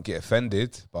 Don't get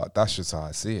offended, but that's just how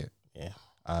I see it. Yeah.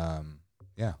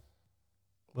 Yeah.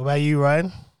 What about you,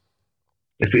 Ryan?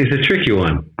 It's a tricky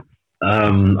one.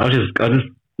 I just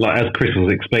like, as Chris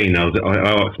was explaining, I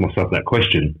asked myself that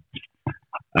question.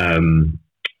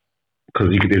 Because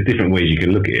there's different ways you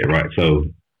can look at it, right? So,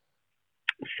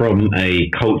 from a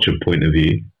culture point of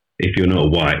view, if you're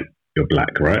not white, you're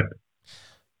black, right?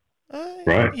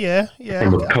 Right? Yeah.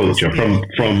 From a culture, from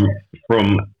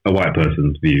a white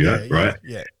person's view, right?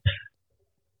 Yeah.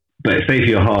 But say if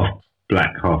you're half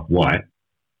black, half white,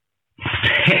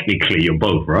 technically you're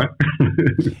both, right?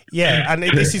 Yeah, and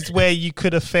this is where you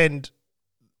could offend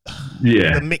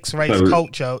the mixed race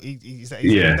culture. Is that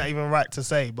even right to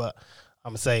say? But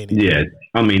I'm saying it. Yeah,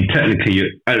 I mean, technically,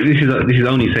 this is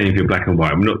only saying if you're black and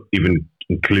white. I'm not even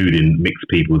including mixed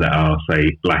people that are,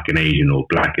 say, black and Asian or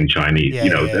black and Chinese.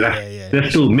 They're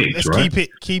still mixed, right?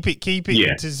 Keep it.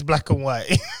 Yeah, just black and white.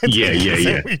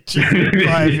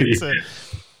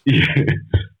 Yeah.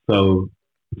 So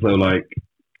like,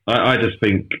 I just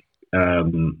think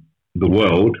the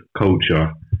world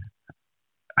culture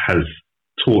has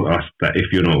taught us that if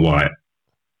you're not white,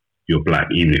 you're black,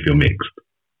 even if you're mixed,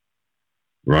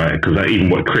 right? Because even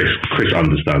what Chris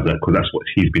understands that, because that's what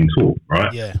he's been taught,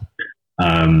 right? Yeah.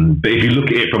 But if you look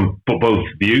at it from both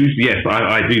views, yes,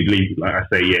 I do believe, like I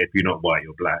say, yeah, if you're not white,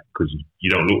 you're black because you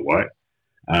don't look white.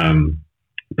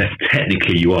 But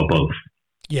technically, you are both.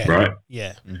 Yeah. Right.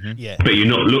 Yeah. Mm-hmm. Yeah. But you're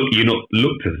not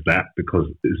looked as that because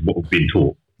it's what we've been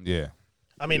taught. Yeah.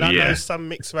 I mean, I know some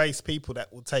mixed race people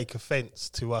that will take offence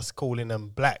to us calling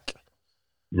them black.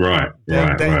 Right.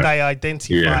 They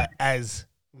identify as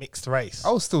mixed race.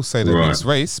 I would still say they're mixed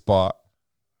race, but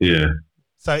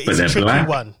so it's a tricky black.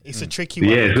 one. It's a tricky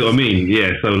one. Yeah, that's what I mean.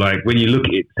 Yeah, so like when you look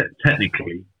at it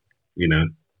technically, you know,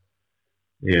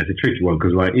 it's a tricky one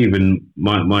because like even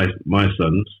my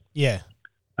sons. Yeah.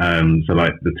 So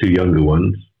like the two younger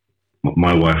ones,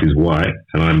 my wife is white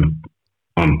and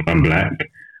I'm black.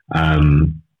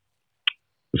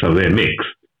 So they're mixed.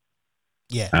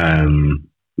 Yeah.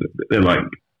 They're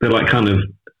like kind of,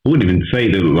 I wouldn't even say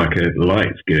they look like a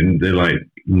light skin. They're like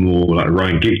more like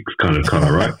Ryan Giggs kind of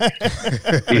colour, right?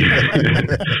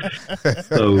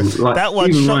 So like that one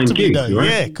even shocked Ryan me Giggs, though. right?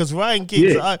 Yeah, because Ryan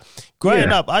Giggs, growing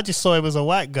up, I just saw him as a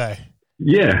white guy.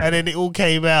 Yeah. And then it all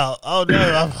came out. Oh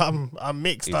no, I'm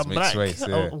mixed. He's I'm mixed black. race,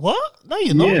 yeah. What? No,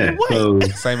 you're not. Yeah. You're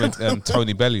white. same with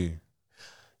Tony Bellew.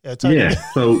 Yeah. Tony. Yeah.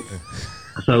 So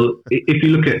if you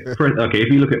look at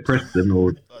Preston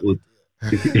or so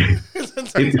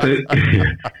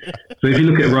if you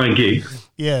look at Ryan Giggs,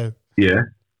 yeah,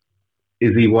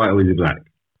 is he white or is he black?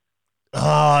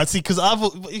 See, because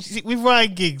with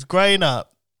Ryan Giggs growing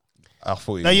up, I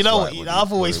thought he now was you know white, what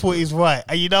I've always thought he's right,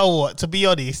 and you know what? To be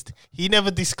honest, he never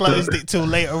disclosed it till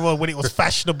later on when it was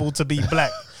fashionable to be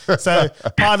black. So,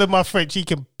 pardon my French, he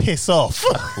can piss off.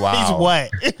 Wow. He's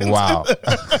white. Wow.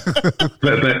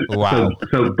 Wow.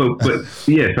 But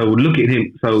so look at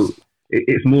him. So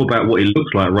it's more about what he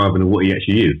looks like rather than what he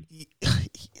actually is.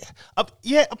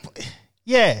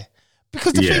 Yeah.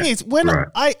 Because the thing is, when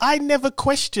I never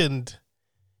questioned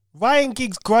Ryan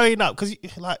Giggs growing up, because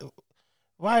like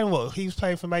Ryan, he was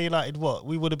playing for Man United.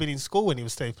 We would have been in school when he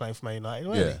was still playing for Man United,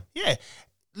 wasn't he? Yeah.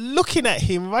 Looking at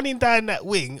him running down that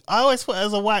wing, I always thought it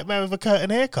was a white man with a curtain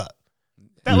haircut.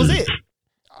 That was it.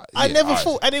 I never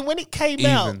thought. And then when it came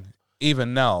out,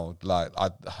 even now, like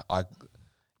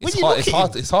it's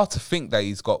hard to think that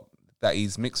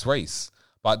he's mixed race.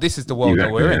 But this is the world that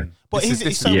we're in. But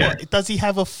what, does he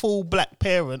have a full black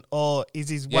parent, or is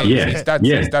his one? His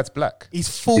dad's black. He's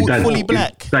fully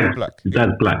black. His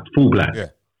dad's black, full black. Yeah.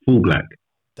 Full black.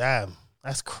 Damn,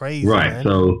 that's crazy. Right. Man.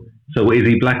 So is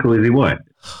he black or is he white?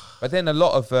 But then a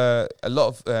lot of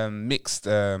mixed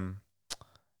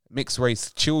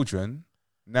race children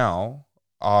now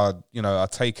are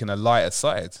taking a lighter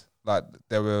side. Like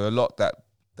there were a lot that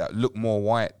look more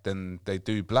white than they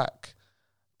do black.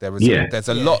 There's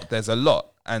a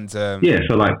lot, and so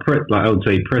like I would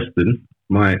say Preston,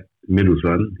 my middle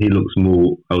son, he looks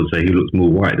more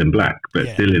white than black, but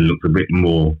Dylan looks a bit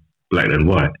more black than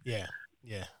white. Yeah.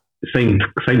 Same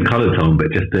color tone,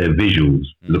 but just their visuals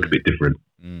look a bit different.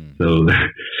 So like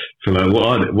from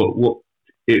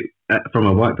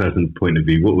a white person's point of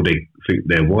view, what would they think?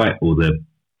 They're white or they're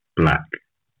black?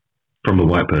 from a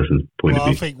white person's point Well, of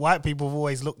I view. think white people have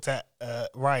always looked at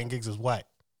Ryan Giggs as white.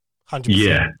 100%.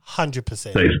 Yeah.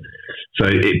 100%. So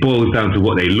it boils down to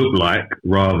what they look like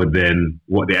rather than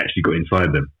what they actually got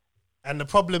inside them. And the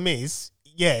problem is,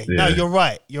 no, Yeah. you're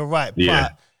right. Yeah.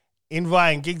 But in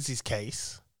Ryan Giggs'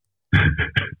 case,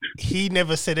 he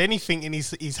never said anything in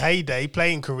his heyday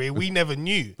playing career. We never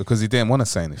knew. Because he didn't want to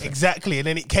say anything. Exactly. And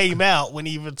then it came out when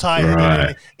he retired. Right. And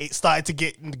then it started to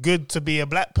get good to be a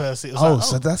black person. It was Oh, like,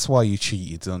 so that's why you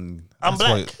cheated on. I'm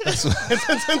that's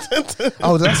black.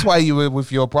 Why, that's why you were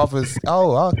with your brothers.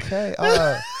 Oh, okay.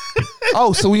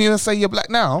 Oh, so when you gonna say you're black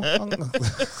now?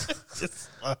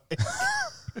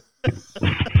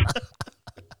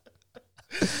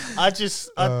 I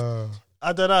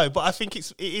don't know, but I think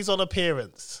it is on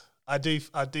appearance. I do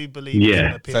believe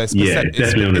Yeah. it's on So appearance. it's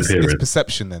definitely on it's appearance.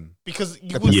 perception then. Because you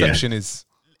The would perception is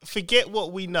forget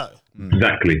what we know.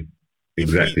 Exactly.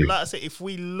 Exactly. Like I said, if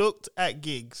we looked at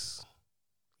Giggs,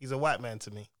 he's a white man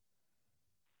to me.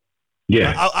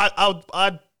 Yeah.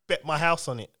 I'd bet my house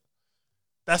on it.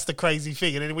 That's the crazy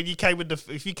thing. And then when you came with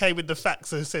if you came with the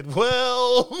facts and said,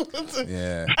 well,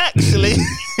 yeah. actually,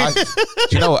 Do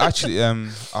you know what? Actually,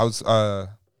 I was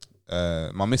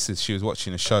my missus. She was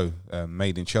watching a show,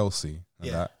 Made in Chelsea,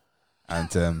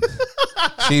 and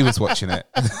she was watching it.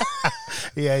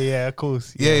 yeah, of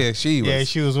course, Yeah, she was. Yeah,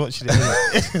 she was watching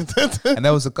it. And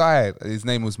there was a guy. His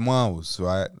name was Miles,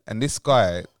 right? And this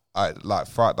guy, like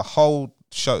throughout the whole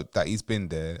show that he's been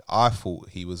there, I thought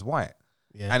he was white.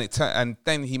 Yeah. And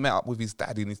then he met up with his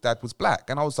dad, and his dad was black.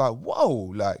 And I was like,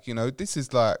 whoa, like, you know, this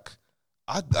is like,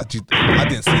 I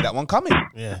didn't see that one coming.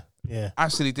 Yeah.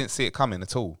 Absolutely didn't see it coming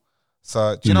at all.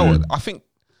 So do you know what? I think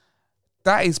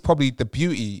that is probably the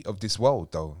beauty of this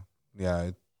world, though. You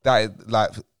know, that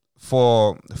like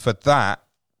for that,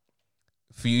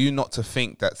 for you not to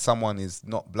think that someone is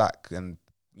not black and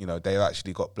you know they've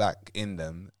actually got black in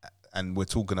them, and we're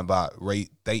talking about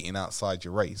dating outside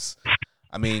your race.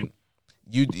 I mean,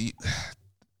 you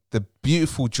the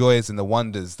beautiful joys and the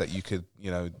wonders that you could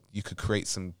create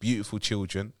some beautiful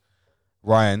children.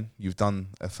 Ryan, you've done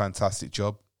a fantastic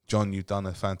job. John, you've done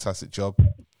a fantastic job.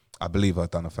 I believe I've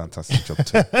done a fantastic job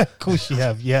too. Of course you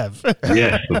have. You have.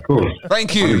 Yes, of course.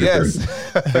 Thank you. 100%. Yes.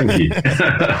 Thank you.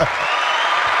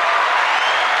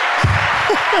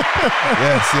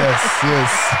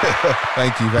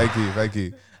 yes. Thank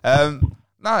you.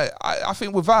 No, I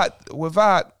think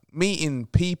without meeting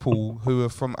people who are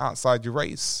from outside your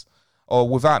race, or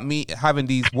without having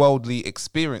these worldly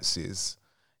experiences,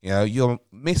 you know, you're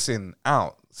missing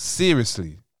out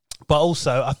seriously. But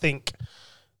also, I think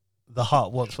the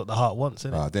heart wants what the heart wants,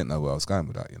 isn't it? I didn't know where I was going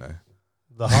with that, you know.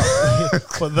 The heart,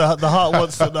 but the heart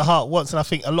wants what the heart wants, and I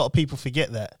think a lot of people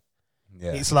forget that.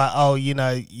 Yeah. It's like, oh, you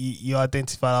know, you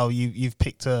identify, oh, you've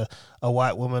picked a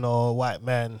white woman or a white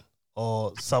man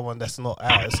or someone that's not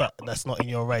in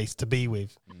your race to be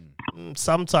with.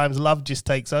 Sometimes love just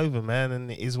takes over, man,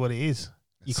 and it is what it is.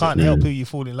 You can't help who you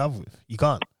fall in love with. You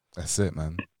can't. That's it,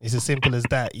 man. It's as simple as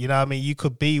that. You know what I mean? You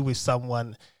could be with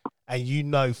someone and you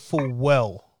know full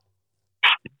well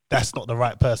that's not the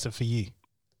right person for you.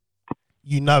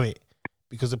 You know it.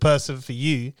 Because the person for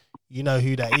you, you know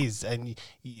who that is. And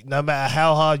no matter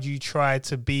how hard you try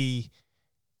to be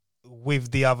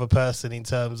with the other person in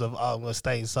terms of, oh, I'm going to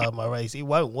stay inside my race, it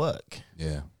won't work.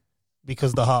 Yeah.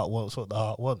 Because the heart wants what the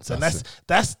heart wants. And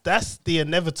that's the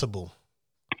inevitable.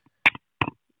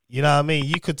 You know what I mean?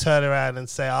 You could turn around and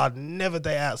say, I'd never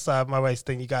date outside my race,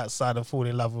 then you go outside and fall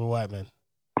in love with a white man.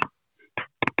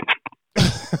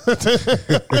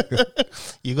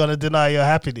 You're going to deny your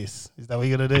happiness. Is that what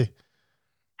you're going to do?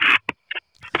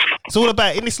 It's all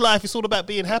about, in this life, it's all about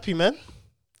being happy, man.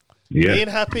 Yeah. Being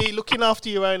happy, looking after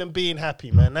your own and being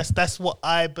happy, man. That's what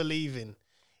I believe in.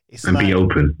 It's And be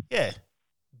open yeah.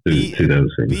 to those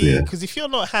things. Yeah. Because if you're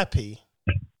not happy,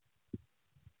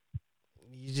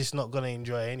 you're just not going to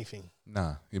enjoy anything.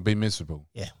 Nah, you'll be miserable.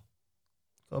 Yeah.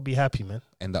 Got to be happy, man.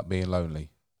 End up being lonely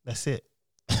That's it.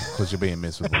 because you're being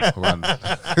miserable.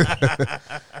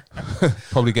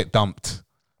 Probably get dumped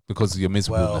because of your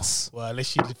miserableness. Well,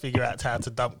 unless you figure out how to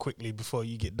dump quickly before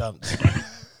you get dumped.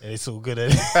 And it's all good.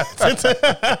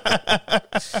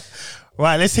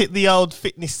 Right, let's hit the old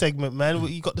fitness segment, man.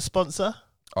 You got the sponsor?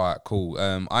 All right, cool.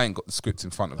 I ain't got the script in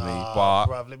front of me, but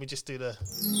bruv, let me just do the.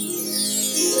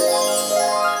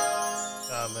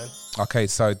 Man. Okay,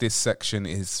 so this section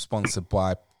is sponsored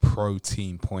by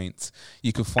Protein Point.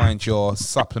 You can find your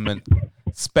supplement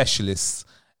specialists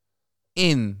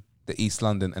in the East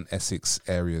London and Essex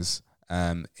areas.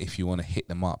 If you want to hit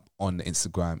them up on the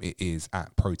Instagram, it is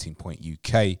at Protein Point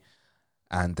UK.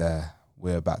 And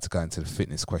we're about to go into the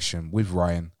fitness question with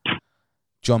Ryan.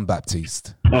 John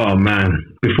Baptiste. Oh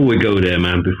man! Before we go there,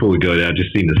 I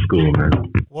just seen the score, man.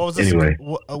 What was the Anyway.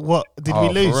 What did we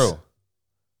lose? For real?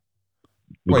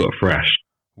 We Wait. got thrashed.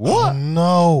 What? Oh,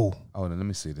 no. Hold on, let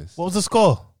me see this. What was the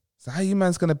score? So how you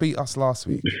man's gonna beat us last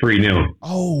week? 3-0.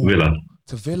 Oh, Villa.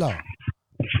 to Villa.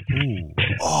 Ooh.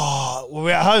 Oh, were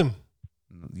we at home?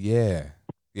 Yeah.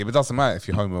 Yeah, but it doesn't matter if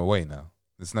you're home or away now.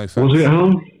 There's no fans. Was we at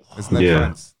home? There's no Yeah.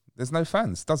 fans. There's no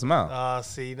fans. Doesn't matter. Ah,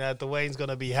 see, now Dwayne's going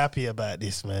to be happy about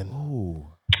this, man. Ooh.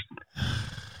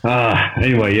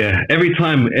 Anyway, yeah. Every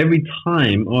time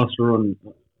Arsenal are on.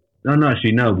 No,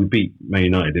 actually, no. We beat Man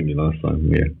United, didn't we, last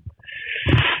time?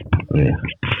 Yeah.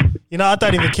 You know, I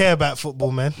don't even care about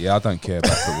football, man. Yeah, I don't care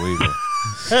about football either.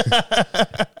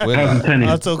 We're How's the not- tennis?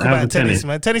 I'll talk How's about the tennis,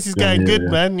 man. Tennis is going good, yeah.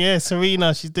 man. Yeah,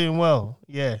 Serena, she's doing well.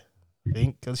 Yeah. I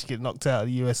think because she get knocked out of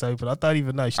the US Open. I don't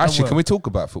even know. She's done Actually, well. can we talk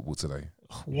about football today?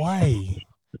 Why?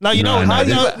 No, you No, know, no, I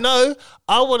this- know, no.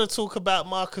 I want to talk about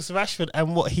Marcus Rashford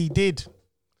and what he did.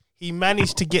 He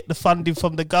managed to get the funding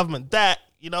from the government. That,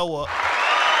 you know what,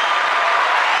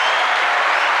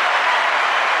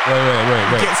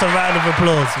 Wait. gets a round of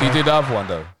applause. He Man. did the other one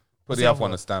though. Put What's the the other other one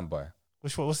one? on standby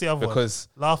What's the other one? because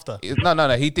Laughter.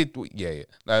 no. He did. Yeah.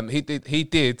 He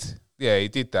did. Yeah, he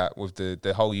did that with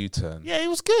the whole U-turn. Yeah, it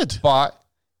was good. But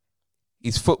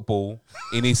his football,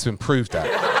 he needs to improve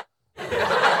that.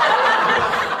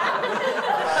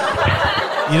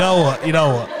 You know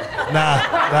what? Nah.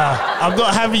 I'm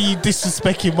not having you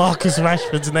disrespecting Marcus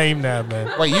Rashford's name now,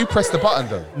 man. Wait, you pressed the button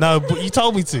though. No, but you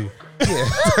told me to. Yeah.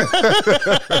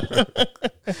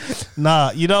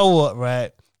 Nah, you know what,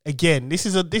 right? Again, this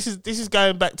is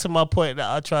going back to my point that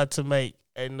I tried to make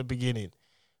in the beginning.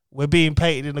 We're being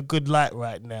painted in a good light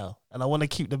right now, and I want to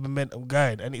keep the momentum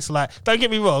going. And it's like, don't get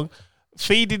me wrong,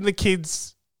 feeding the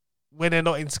kids when they're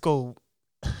not in school.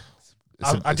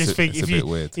 I just think it's a bit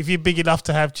weird. if you're big enough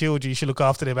to have children, you should look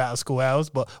after them out of school hours.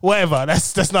 But whatever,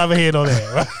 that's neither here nor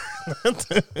there.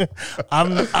 Right? I'm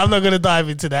not going to dive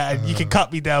into that, and you can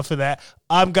cut me down for that.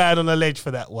 I'm going on a ledge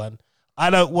for that one. I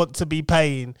don't want to be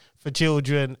paying for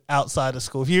children outside of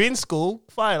school. If you're in school,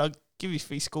 fine, I'll give you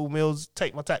free school meals,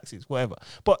 take my taxis, whatever.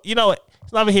 But you know what?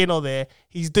 It's neither here nor there.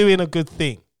 He's doing a good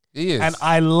thing. He is. And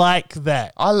I like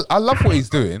that. I love what he's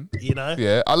doing. You know?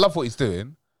 Yeah, I love what he's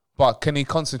doing. But can he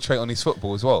concentrate on his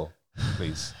football as well,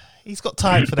 please? He's got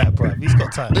time for that, bro. He's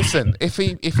got time. Listen, if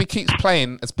he keeps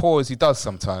playing as poor as he does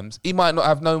sometimes, he might not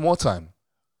have no more time.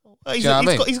 He's Do you know what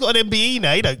I mean? he's got an MBE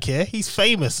now. He don't care. He's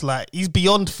famous. Like, he's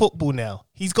beyond football now.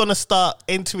 He's gonna start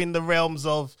entering the realms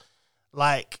of,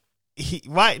 like,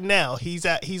 right now he's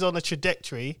on a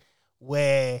trajectory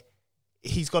where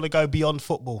he's gonna go beyond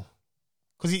football.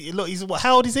 Because he's what?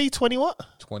 How old is he? 20 what?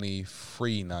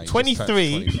 23 now. He just 23.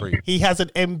 turned 23. He has an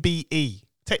MBE.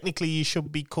 Technically, you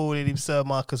should be calling him Sir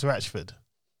Marcus Rashford.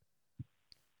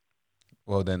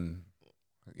 Well, then,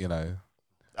 you know.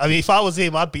 I mean, if I was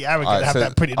him, I'd be arrogant Alright, to have so-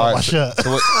 that printed on my alright, shirt.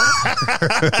 So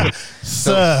what,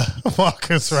 Sir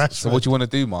Marcus Rashford. so what do you want to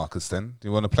do, Marcus, then? Do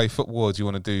you want to play football or do you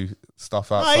want to do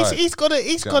stuff outside? He's got to. Do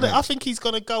you know what I mean? I think he's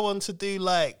going to go on to do,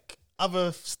 like,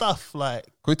 other stuff, like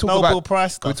Can we talk Nobel about,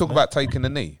 Prize Can we stuff. talk man. about taking the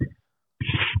knee?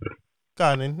 Go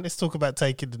on in. Let's talk about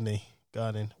taking the knee. Go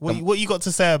on in. What you got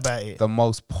to say about it? The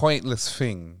most pointless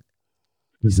thing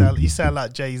You sound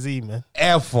like Jay-Z, man.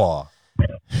 ever.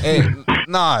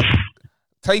 Nah,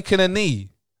 taking a knee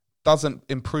doesn't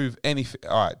improve anything.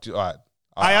 All right.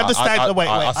 I understand. Wait.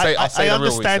 I say I the real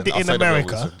understand reason. it in I say the real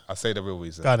America. reason. I say the real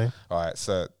reason. Go on in. All right,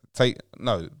 so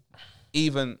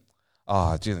even.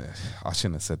 Do you know, I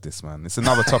shouldn't have said this, man. It's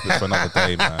another topic for another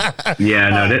day, man. Yeah,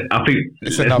 no, I think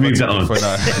It's let's another move that topic on. for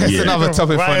another. It's Yeah. another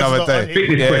topic for Ryan's another not day. on it. Pick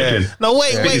this question. No,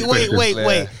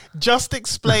 wait. Yeah.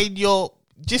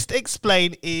 Just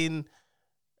explain in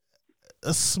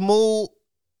a small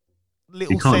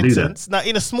little You can't do that. sentence. Now,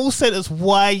 in a small sentence,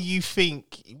 why you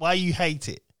hate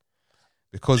it.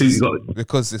 Because So you it's, got-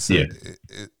 because it's Yeah.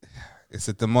 it's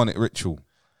a demonic ritual.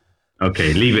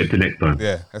 Okay, leave it to next time.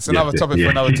 Yeah, it's another topic yeah.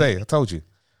 for another day. I told you.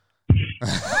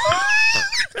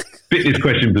 Fit this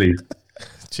question, please.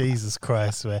 Jesus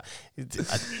Christ, man.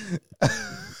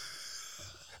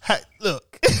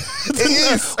 Look.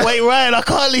 Wait, Ryan, I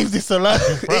can't leave this alone.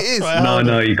 It is. Right,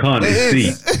 No, you can't. It's It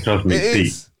is. deep. Trust me, It it's deep.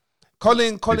 is.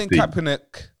 Colin deep.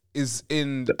 Kaepernick is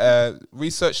in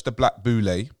research the Black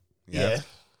Boule, Yeah.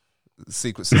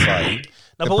 secret society.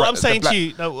 No, The but what bra- I'm saying the to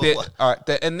you, all right,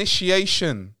 the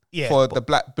initiation Yeah, for the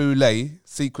Black Boule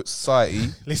secret society.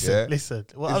 Listen.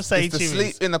 What I'm saying is to to you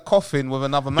sleep is, in a coffin with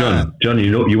another man. John,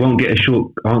 you won't get a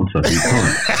short answer. You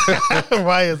can't.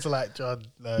 Ryan's like, John,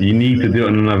 no, You need to do it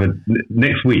on another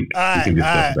next week. All right, we can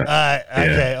discuss that.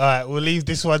 okay, all right. We'll leave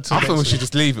this one to I next thought we week. should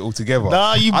just leave it all together.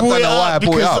 No, you I brought don't it know why I up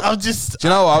brought it because up. I'm just. Do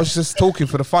you know what? I was just talking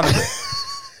for the fun of it.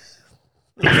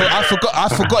 I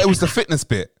forgot it was the fitness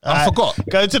bit. I forgot.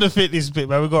 Go to the fitness bit,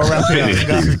 man. We've got to wrap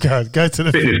it up. Go to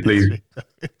the Fitness, please.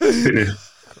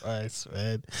 Fitness. Christ,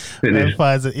 man. Fitness. Man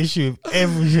finds an issue with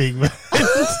everything, man.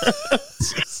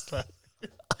 Just like,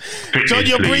 John,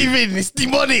 you're breathing. It's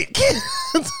demonic.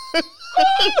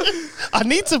 I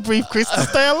need to breathe, Chris, to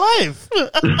stay alive.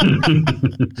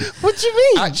 What do you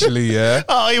mean? Actually, yeah.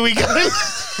 Oh, here we go.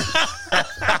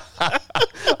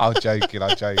 I'm joking.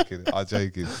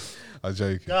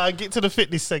 Get to the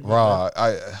fitness segment. Right.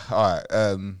 All right.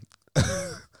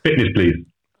 Fitness, please.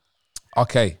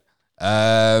 Okay.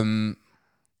 I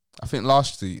think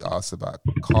last week I asked about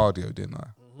cardio, didn't I?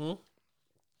 Mm-hmm.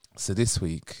 So this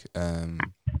week,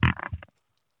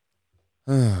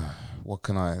 what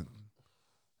can I?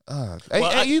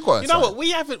 Hey, you got? You know what?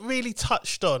 We haven't really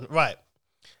touched on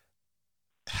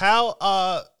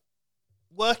how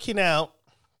working out,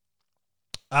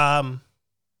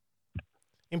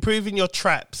 improving your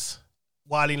traps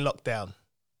while in lockdown.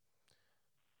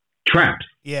 Traps.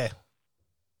 Yeah.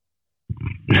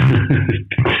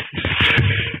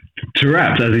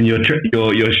 Traps, as in your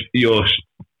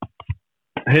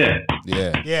here.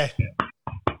 Yeah.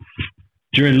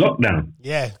 During lockdown.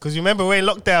 Yeah, because remember we're in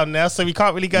lockdown now, so we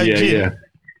can't really go gym. Yeah.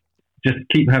 Just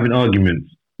keep having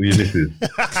arguments with your missus.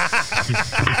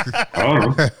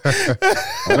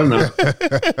 I don't know.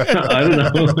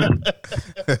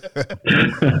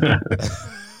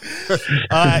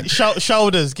 All right,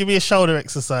 shoulders. Give me a shoulder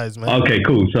exercise, man. Okay,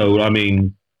 cool. So, I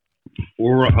mean,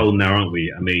 we're at home now, aren't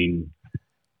we? I mean,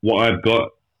 what I've got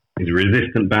is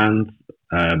resistant bands.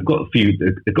 I've got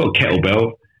I've got a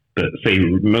kettlebell, but say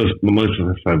most of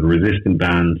us have resistant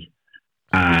bands,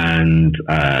 and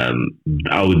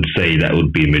I would say that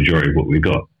would be the majority of what we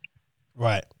got.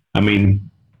 Right. I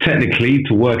mean, technically,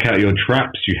 to work out your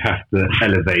traps, you have to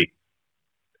elevate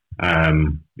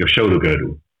your shoulder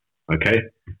girdle. Okay.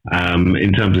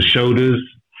 In terms of shoulders,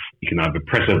 you can either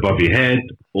press above your head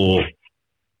or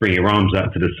bring your arms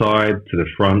out to the side, to the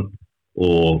front,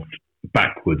 or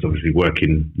backwards, obviously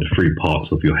working the three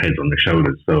parts of your head on the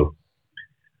shoulders. So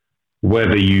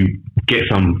whether you get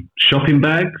some shopping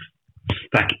bags,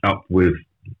 stack it up with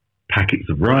packets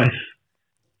of rice,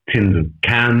 tins of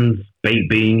cans, baked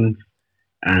beans,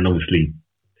 and obviously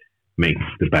make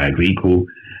the bags equal,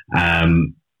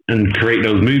 and create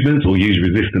those movements, or use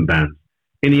resistant bands.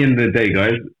 In the end of the day,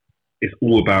 guys, it's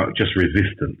all about just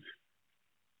resistance,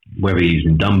 whether you're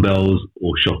using dumbbells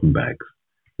or shopping bags.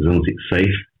 As long as it's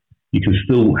safe, you can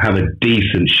still have a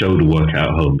decent shoulder workout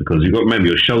at home, because you've got to remember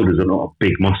your shoulders are not a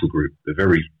big muscle group.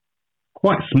 They're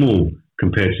quite small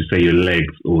compared to, say, your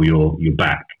legs or your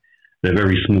back. They're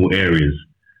very small areas.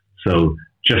 So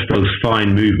just those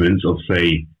fine movements of,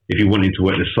 say, if you wanted to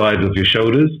work the sides of your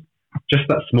shoulders, just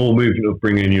that small movement of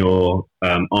bringing your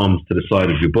arms to the side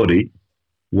of your body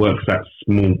works that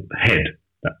small head,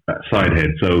 that side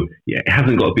head. So yeah, it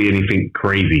hasn't got to be anything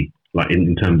crazy, like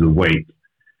in terms of weight.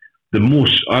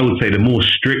 I would say the more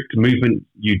strict movement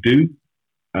you do,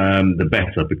 the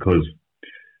better, because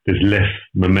there's less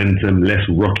momentum, less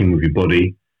rocking with your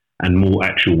body, and more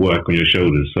actual work on your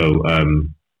shoulders. So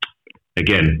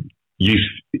again,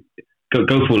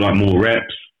 go for like more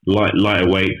reps, lighter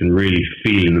weights, and really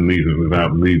feeling the movement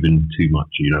without moving too much,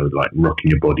 like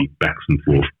rocking your body backs and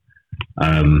forth.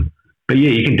 But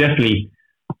yeah, you can definitely,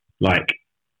 I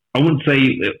wouldn't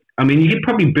say, you could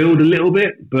probably build a little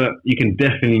bit, but you can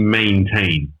definitely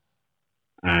maintain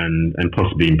and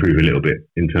possibly improve a little bit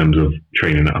in terms of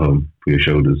training at home for your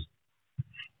shoulders.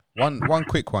 One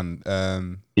quick one.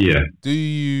 Yeah. Do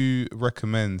you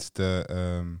recommend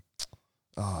the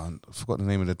I forgot the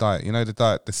name of the diet. You know the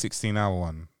diet, the 16-hour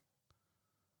one.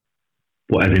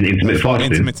 What, as in intermittent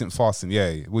fasting? Intermittent fasting,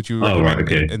 yeah. Would you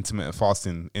recommend intermittent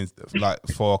fasting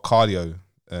for cardio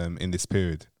in this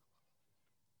period?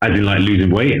 As in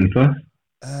losing weight and stuff?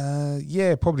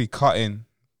 Yeah, probably cutting.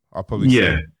 I'll probably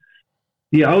say.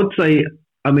 Yeah, I would say,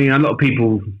 a lot of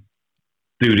people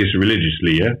do this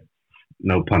religiously, yeah?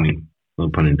 No pun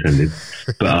intended.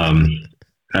 But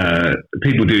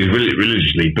people do it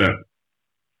religiously, but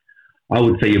I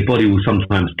would say your body will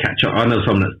sometimes catch up. I know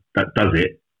someone that does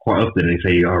it quite often, and they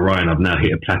say, "Oh, Ryan, I've now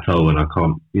hit a plateau and I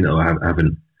can't, I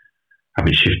haven't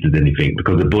shifted anything,"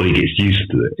 because the body gets used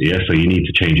to it. Yeah, so you need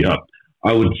to change it up.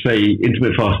 I would say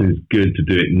intermittent fasting is good to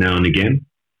do it now and again,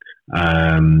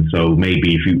 So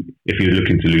maybe if you're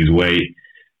looking to lose weight,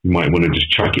 you might want to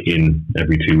just chuck it in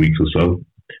every 2 weeks or so,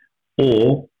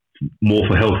 or more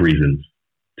for health reasons,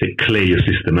 to clear your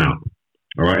system out.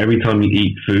 All right, every time you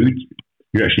eat food,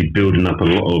 you're actually building up a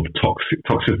lot of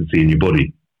toxicity in your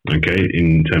body. Okay,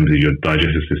 in terms of your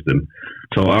digestive system.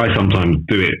 So I sometimes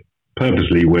do it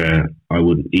purposely where I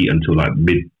wouldn't eat until like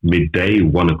midday,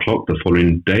 1 o'clock the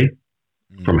following day,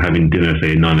 from having dinner,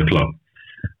 say 9 o'clock.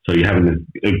 So you're having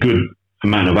a good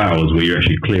amount of hours where you're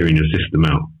actually clearing your system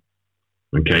out.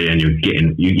 Okay, and you're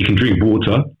getting you can drink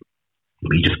water,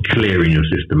 but you're just clearing your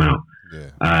system out.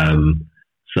 Yeah.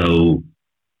 So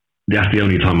that's the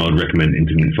only time I would recommend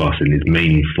intermittent fasting, is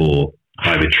mainly for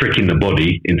either tricking the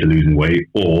body into losing weight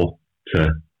or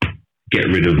to get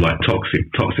rid of like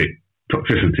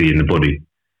toxicity in the body.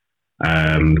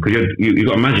 Because you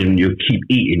got to imagine you're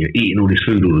eating all this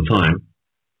food all the time,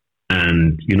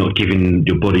 and you're not giving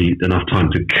your body enough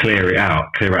time to clear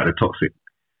out the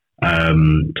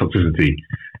toxicity.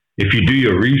 If you do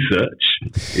your research,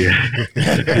 you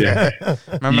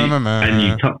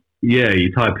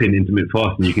type in intermittent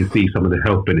fasting, you can see some of the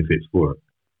health benefits for it.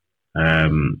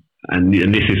 And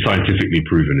this is scientifically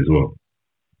proven as well.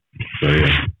 So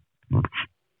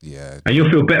yeah, and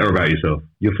you'll feel better about yourself.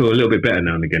 You'll feel a little bit better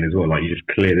now and again as well. Like you just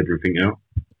cleared everything out.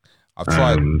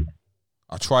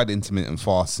 I tried intermittent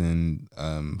fasting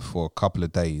for a couple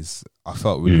of days. I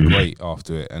felt really great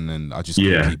after it, and then I just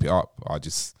couldn't keep it up. A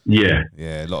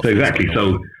lot of exactly.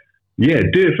 So do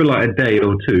it for like a day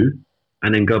or two,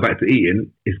 and then go back to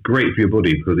eating. It's great for your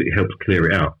body because it helps clear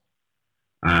it out.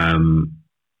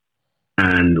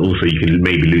 And also you can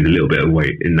maybe lose a little bit of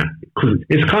weight in that, because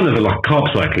it's kind of like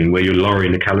carb cycling where you're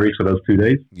lowering the calories for those 2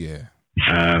 days. Yeah.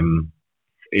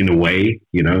 In a way,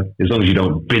 as long as you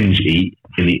don't binge eat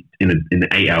in the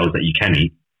 8 hours that you can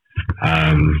eat,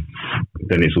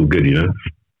 then it's all good,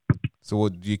 So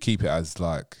what do you keep it as,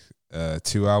 like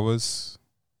 2 hours?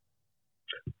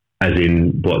 As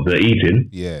in what, the eating?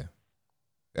 Yeah.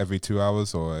 Every 2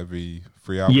 hours or every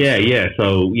 3 hours? Yeah.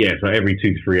 So every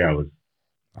 2 to 3 hours.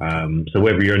 So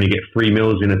whether you only get 3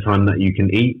 meals in a time that you can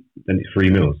eat, then it's 3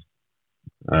 meals.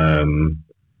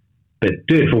 But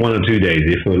do it for 1 or 2 days,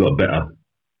 you feel a lot better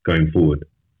going forward.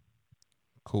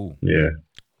 Cool. Yeah.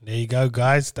 There you go,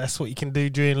 guys. That's what you can do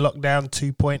during lockdown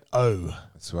 2.0.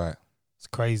 That's right. It's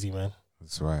crazy, man.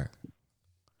 That's right.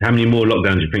 How many more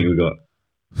lockdowns do you think we got?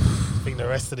 I think the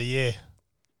rest of the year.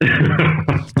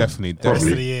 Definitely. The rest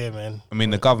of the year, man. I mean,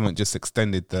 the government just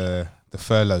extended the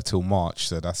furlough till March,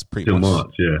 so that's pretty till much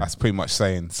March, yeah. That's pretty much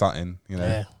saying something,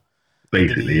 Yeah.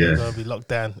 Basically, yeah. Gonna be locked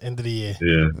down end of the year.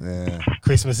 Yeah.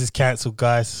 Christmas is cancelled,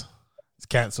 guys. It's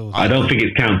cancelled. I don't think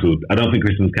it's cancelled. I don't think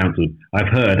Christmas is cancelled. I've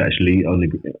heard actually on the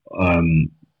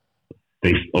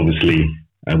they obviously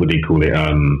what do you call it?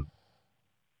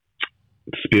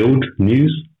 Spilled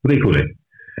news. What do they call it?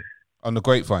 On the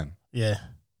grapevine. Yeah.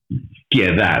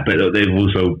 Yeah, that. But they've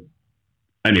also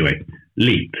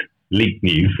leaked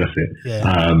news. That's it.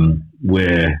 Yeah.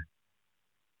 Where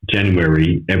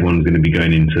January, everyone's going to be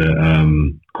going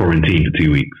into quarantine for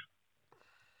 2 weeks.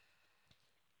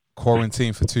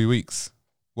 Quarantine for 2 weeks.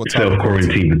 What type of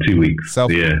Self-quarantine for 2 weeks.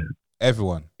 Yeah.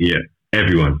 Everyone. Yeah,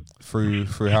 everyone. Through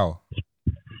how?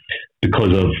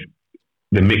 Because of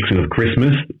the mixing of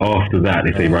Christmas. After that,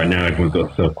 they say right now everyone's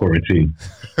got self-quarantine.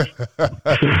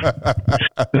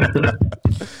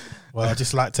 Well, I'd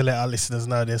just like to let our listeners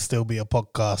know there'll still be a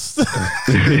podcast.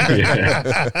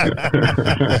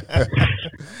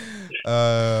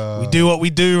 We do what we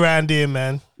do around here,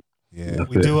 man. Yeah,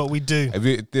 we do what we do. Have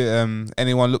you,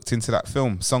 anyone looked into that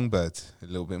film, Songbird, a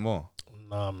little bit more?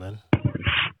 Nah, man.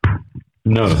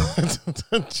 No.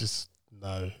 Just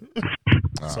no.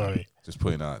 Sorry. Just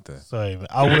putting it out there. Sorry, man.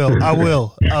 I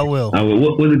will.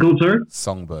 What was it called, sir?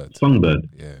 Songbird.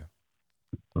 Yeah.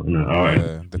 Oh, no. All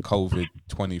right. The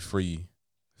COVID-23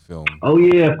 film. Oh,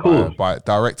 yeah, of course.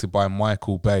 Directed by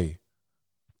Michael Bay.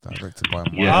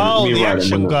 The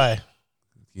action guy.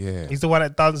 Yeah. He's the one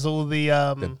that does all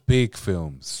the big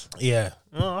films. Yeah.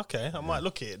 Oh, okay. I might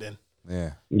look at it then.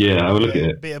 Yeah. Yeah, I will look at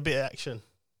it. A bit of action.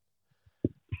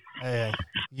 Hey,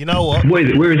 you know what? What is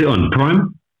it? Where is it on?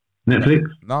 Prime? Netflix?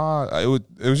 Nah, it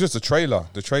was just a trailer.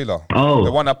 The trailer. Oh.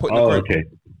 The one I put in the group.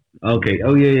 Okay.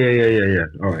 Oh, yeah.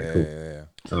 All right, cool. Yeah.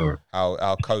 All right.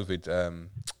 How COVID,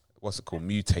 what's it called,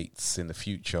 mutates in the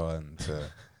future, and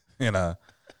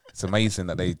it's amazing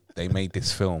that they made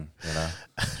this film,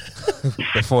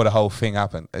 before the whole thing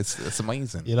happened. It's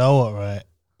amazing. You know what, right?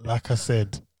 Like I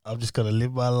said, I'm just gonna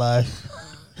live my life,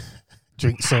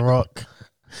 drink Ciroc,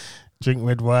 drink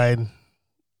red wine,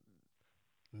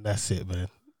 and that's it, man.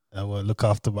 I will look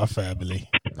after my family.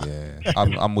 Yeah,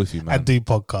 I'm with you, man. And do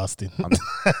podcasting.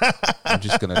 I'm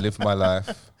just gonna live my life,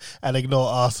 and ignore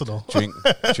Arsenal. drink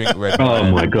red Oh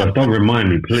wine, my God! Don't remind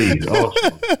me, please. Oh,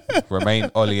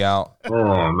 remain Ollie out,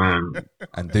 oh man.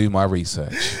 and do my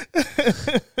research.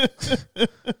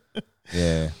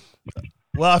 Yeah.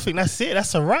 Well, I think that's it.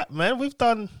 That's a wrap, man. We've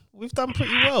done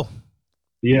pretty well.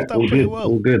 Yeah, done all pretty good. well.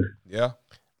 All good. Yeah.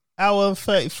 Hour and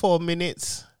 34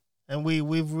 minutes, and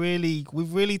we've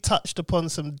really touched upon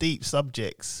some deep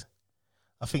subjects.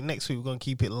 I think next week we're gonna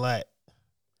keep it light.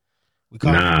 We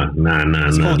can't. Nah.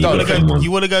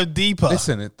 You want to go deeper?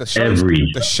 Listen,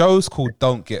 the show's called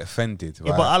 "Don't Get Offended." Right?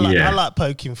 Yeah, but I like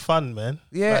poking fun, man.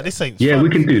 Yeah, like, this ain't. Yeah, fun. we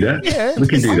can do that. Yeah, we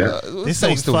can do that. This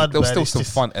ain't fun, There's man. still It's some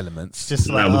just- fun elements. Just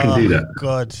like, we can do that.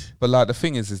 God. But like the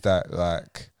thing is that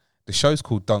like the show's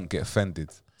called "Don't Get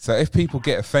Offended." So if people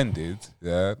get offended,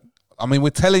 yeah, I mean we're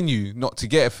telling you not to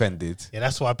get offended. Yeah,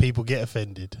 that's why people get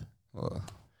offended. Well,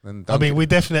 then I mean, we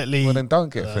definitely. Well, then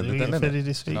don't get Did offended. we Then, get innit? offended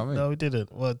this week? You know what I mean? No, we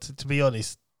didn't. Well, to be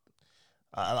honest,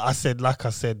 I said, like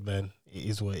I said, man, it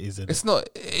is what it is. Isn't it?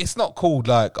 It's not called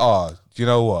like, oh, do you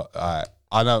know what?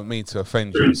 I don't mean to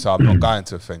offend you, so I'm not going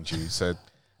to offend you. So,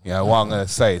 you know, what I'm going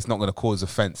to say, it's not going to cause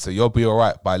offense. So you'll be all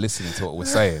right by listening to what we're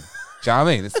saying. Do you know what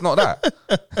I mean? It's not that.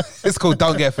 It's called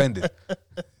 "Don't Get Offended,"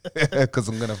 because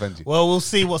I'm going to offend you. Well, we'll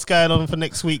see what's going on for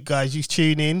next week, guys. You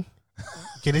tune in.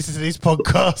 You can listen to this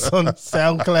podcast on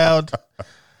SoundCloud,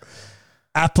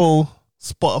 Apple,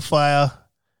 Spotify,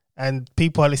 and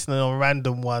people are listening on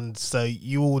random ones. So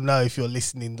you all know if you're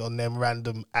listening on them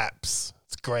random apps.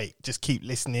 It's great. Just keep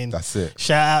listening. That's it.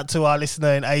 Shout out to our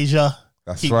listener in Asia.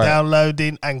 That's keep right.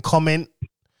 downloading and comment.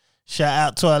 Shout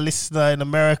out to our listener in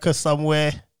America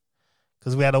somewhere.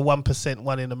 Because we had a 1%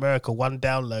 one in America, one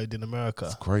download in America.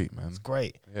 It's great, man. It's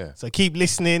great. Yeah. So keep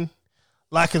listening,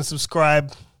 like and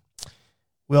subscribe.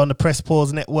 We're on the Press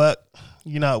Pause Network.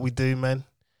 You know what we do, man.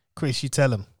 Chris, you tell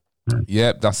them.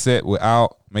 Yep, that's it. We're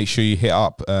out. Make sure you hit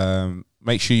up.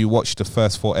 Make sure you watch the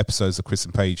first 4 episodes of Chris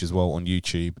and Paige as well on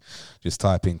YouTube. Just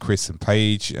type in Chris and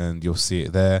Paige and you'll see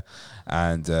it there.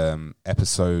 And the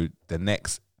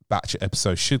next batch of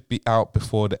episodes should be out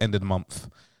before the end of the month.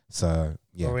 So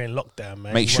yeah, We're in lockdown,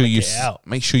 man. make sure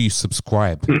you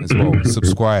subscribe as well.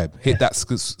 Subscribe. Hit that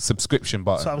subscription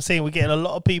button. So I'm saying we're getting a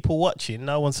lot of people watching.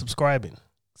 No one's subscribing.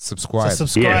 Subscribe. So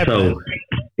subscribe. Yeah, man. so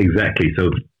exactly.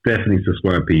 So definitely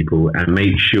subscribe, people, and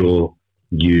make sure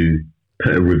you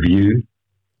put a review.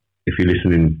 If you're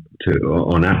listening to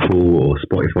on Apple or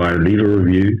Spotify, leave a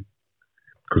review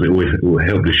because it will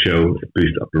help the show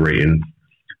boost up the ratings.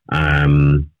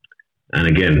 And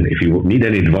again, if you need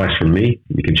any advice from me,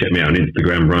 you can check me out on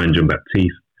Instagram, Ryan John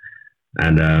Baptiste.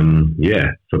 And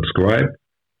subscribe,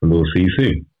 and we'll see you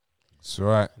soon. That's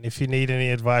right. And if you need any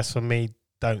advice from me,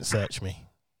 don't search me.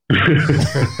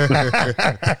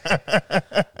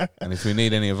 And if you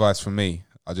need any advice from me,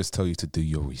 I'll just tell you to do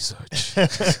your research.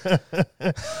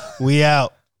 We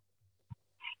out.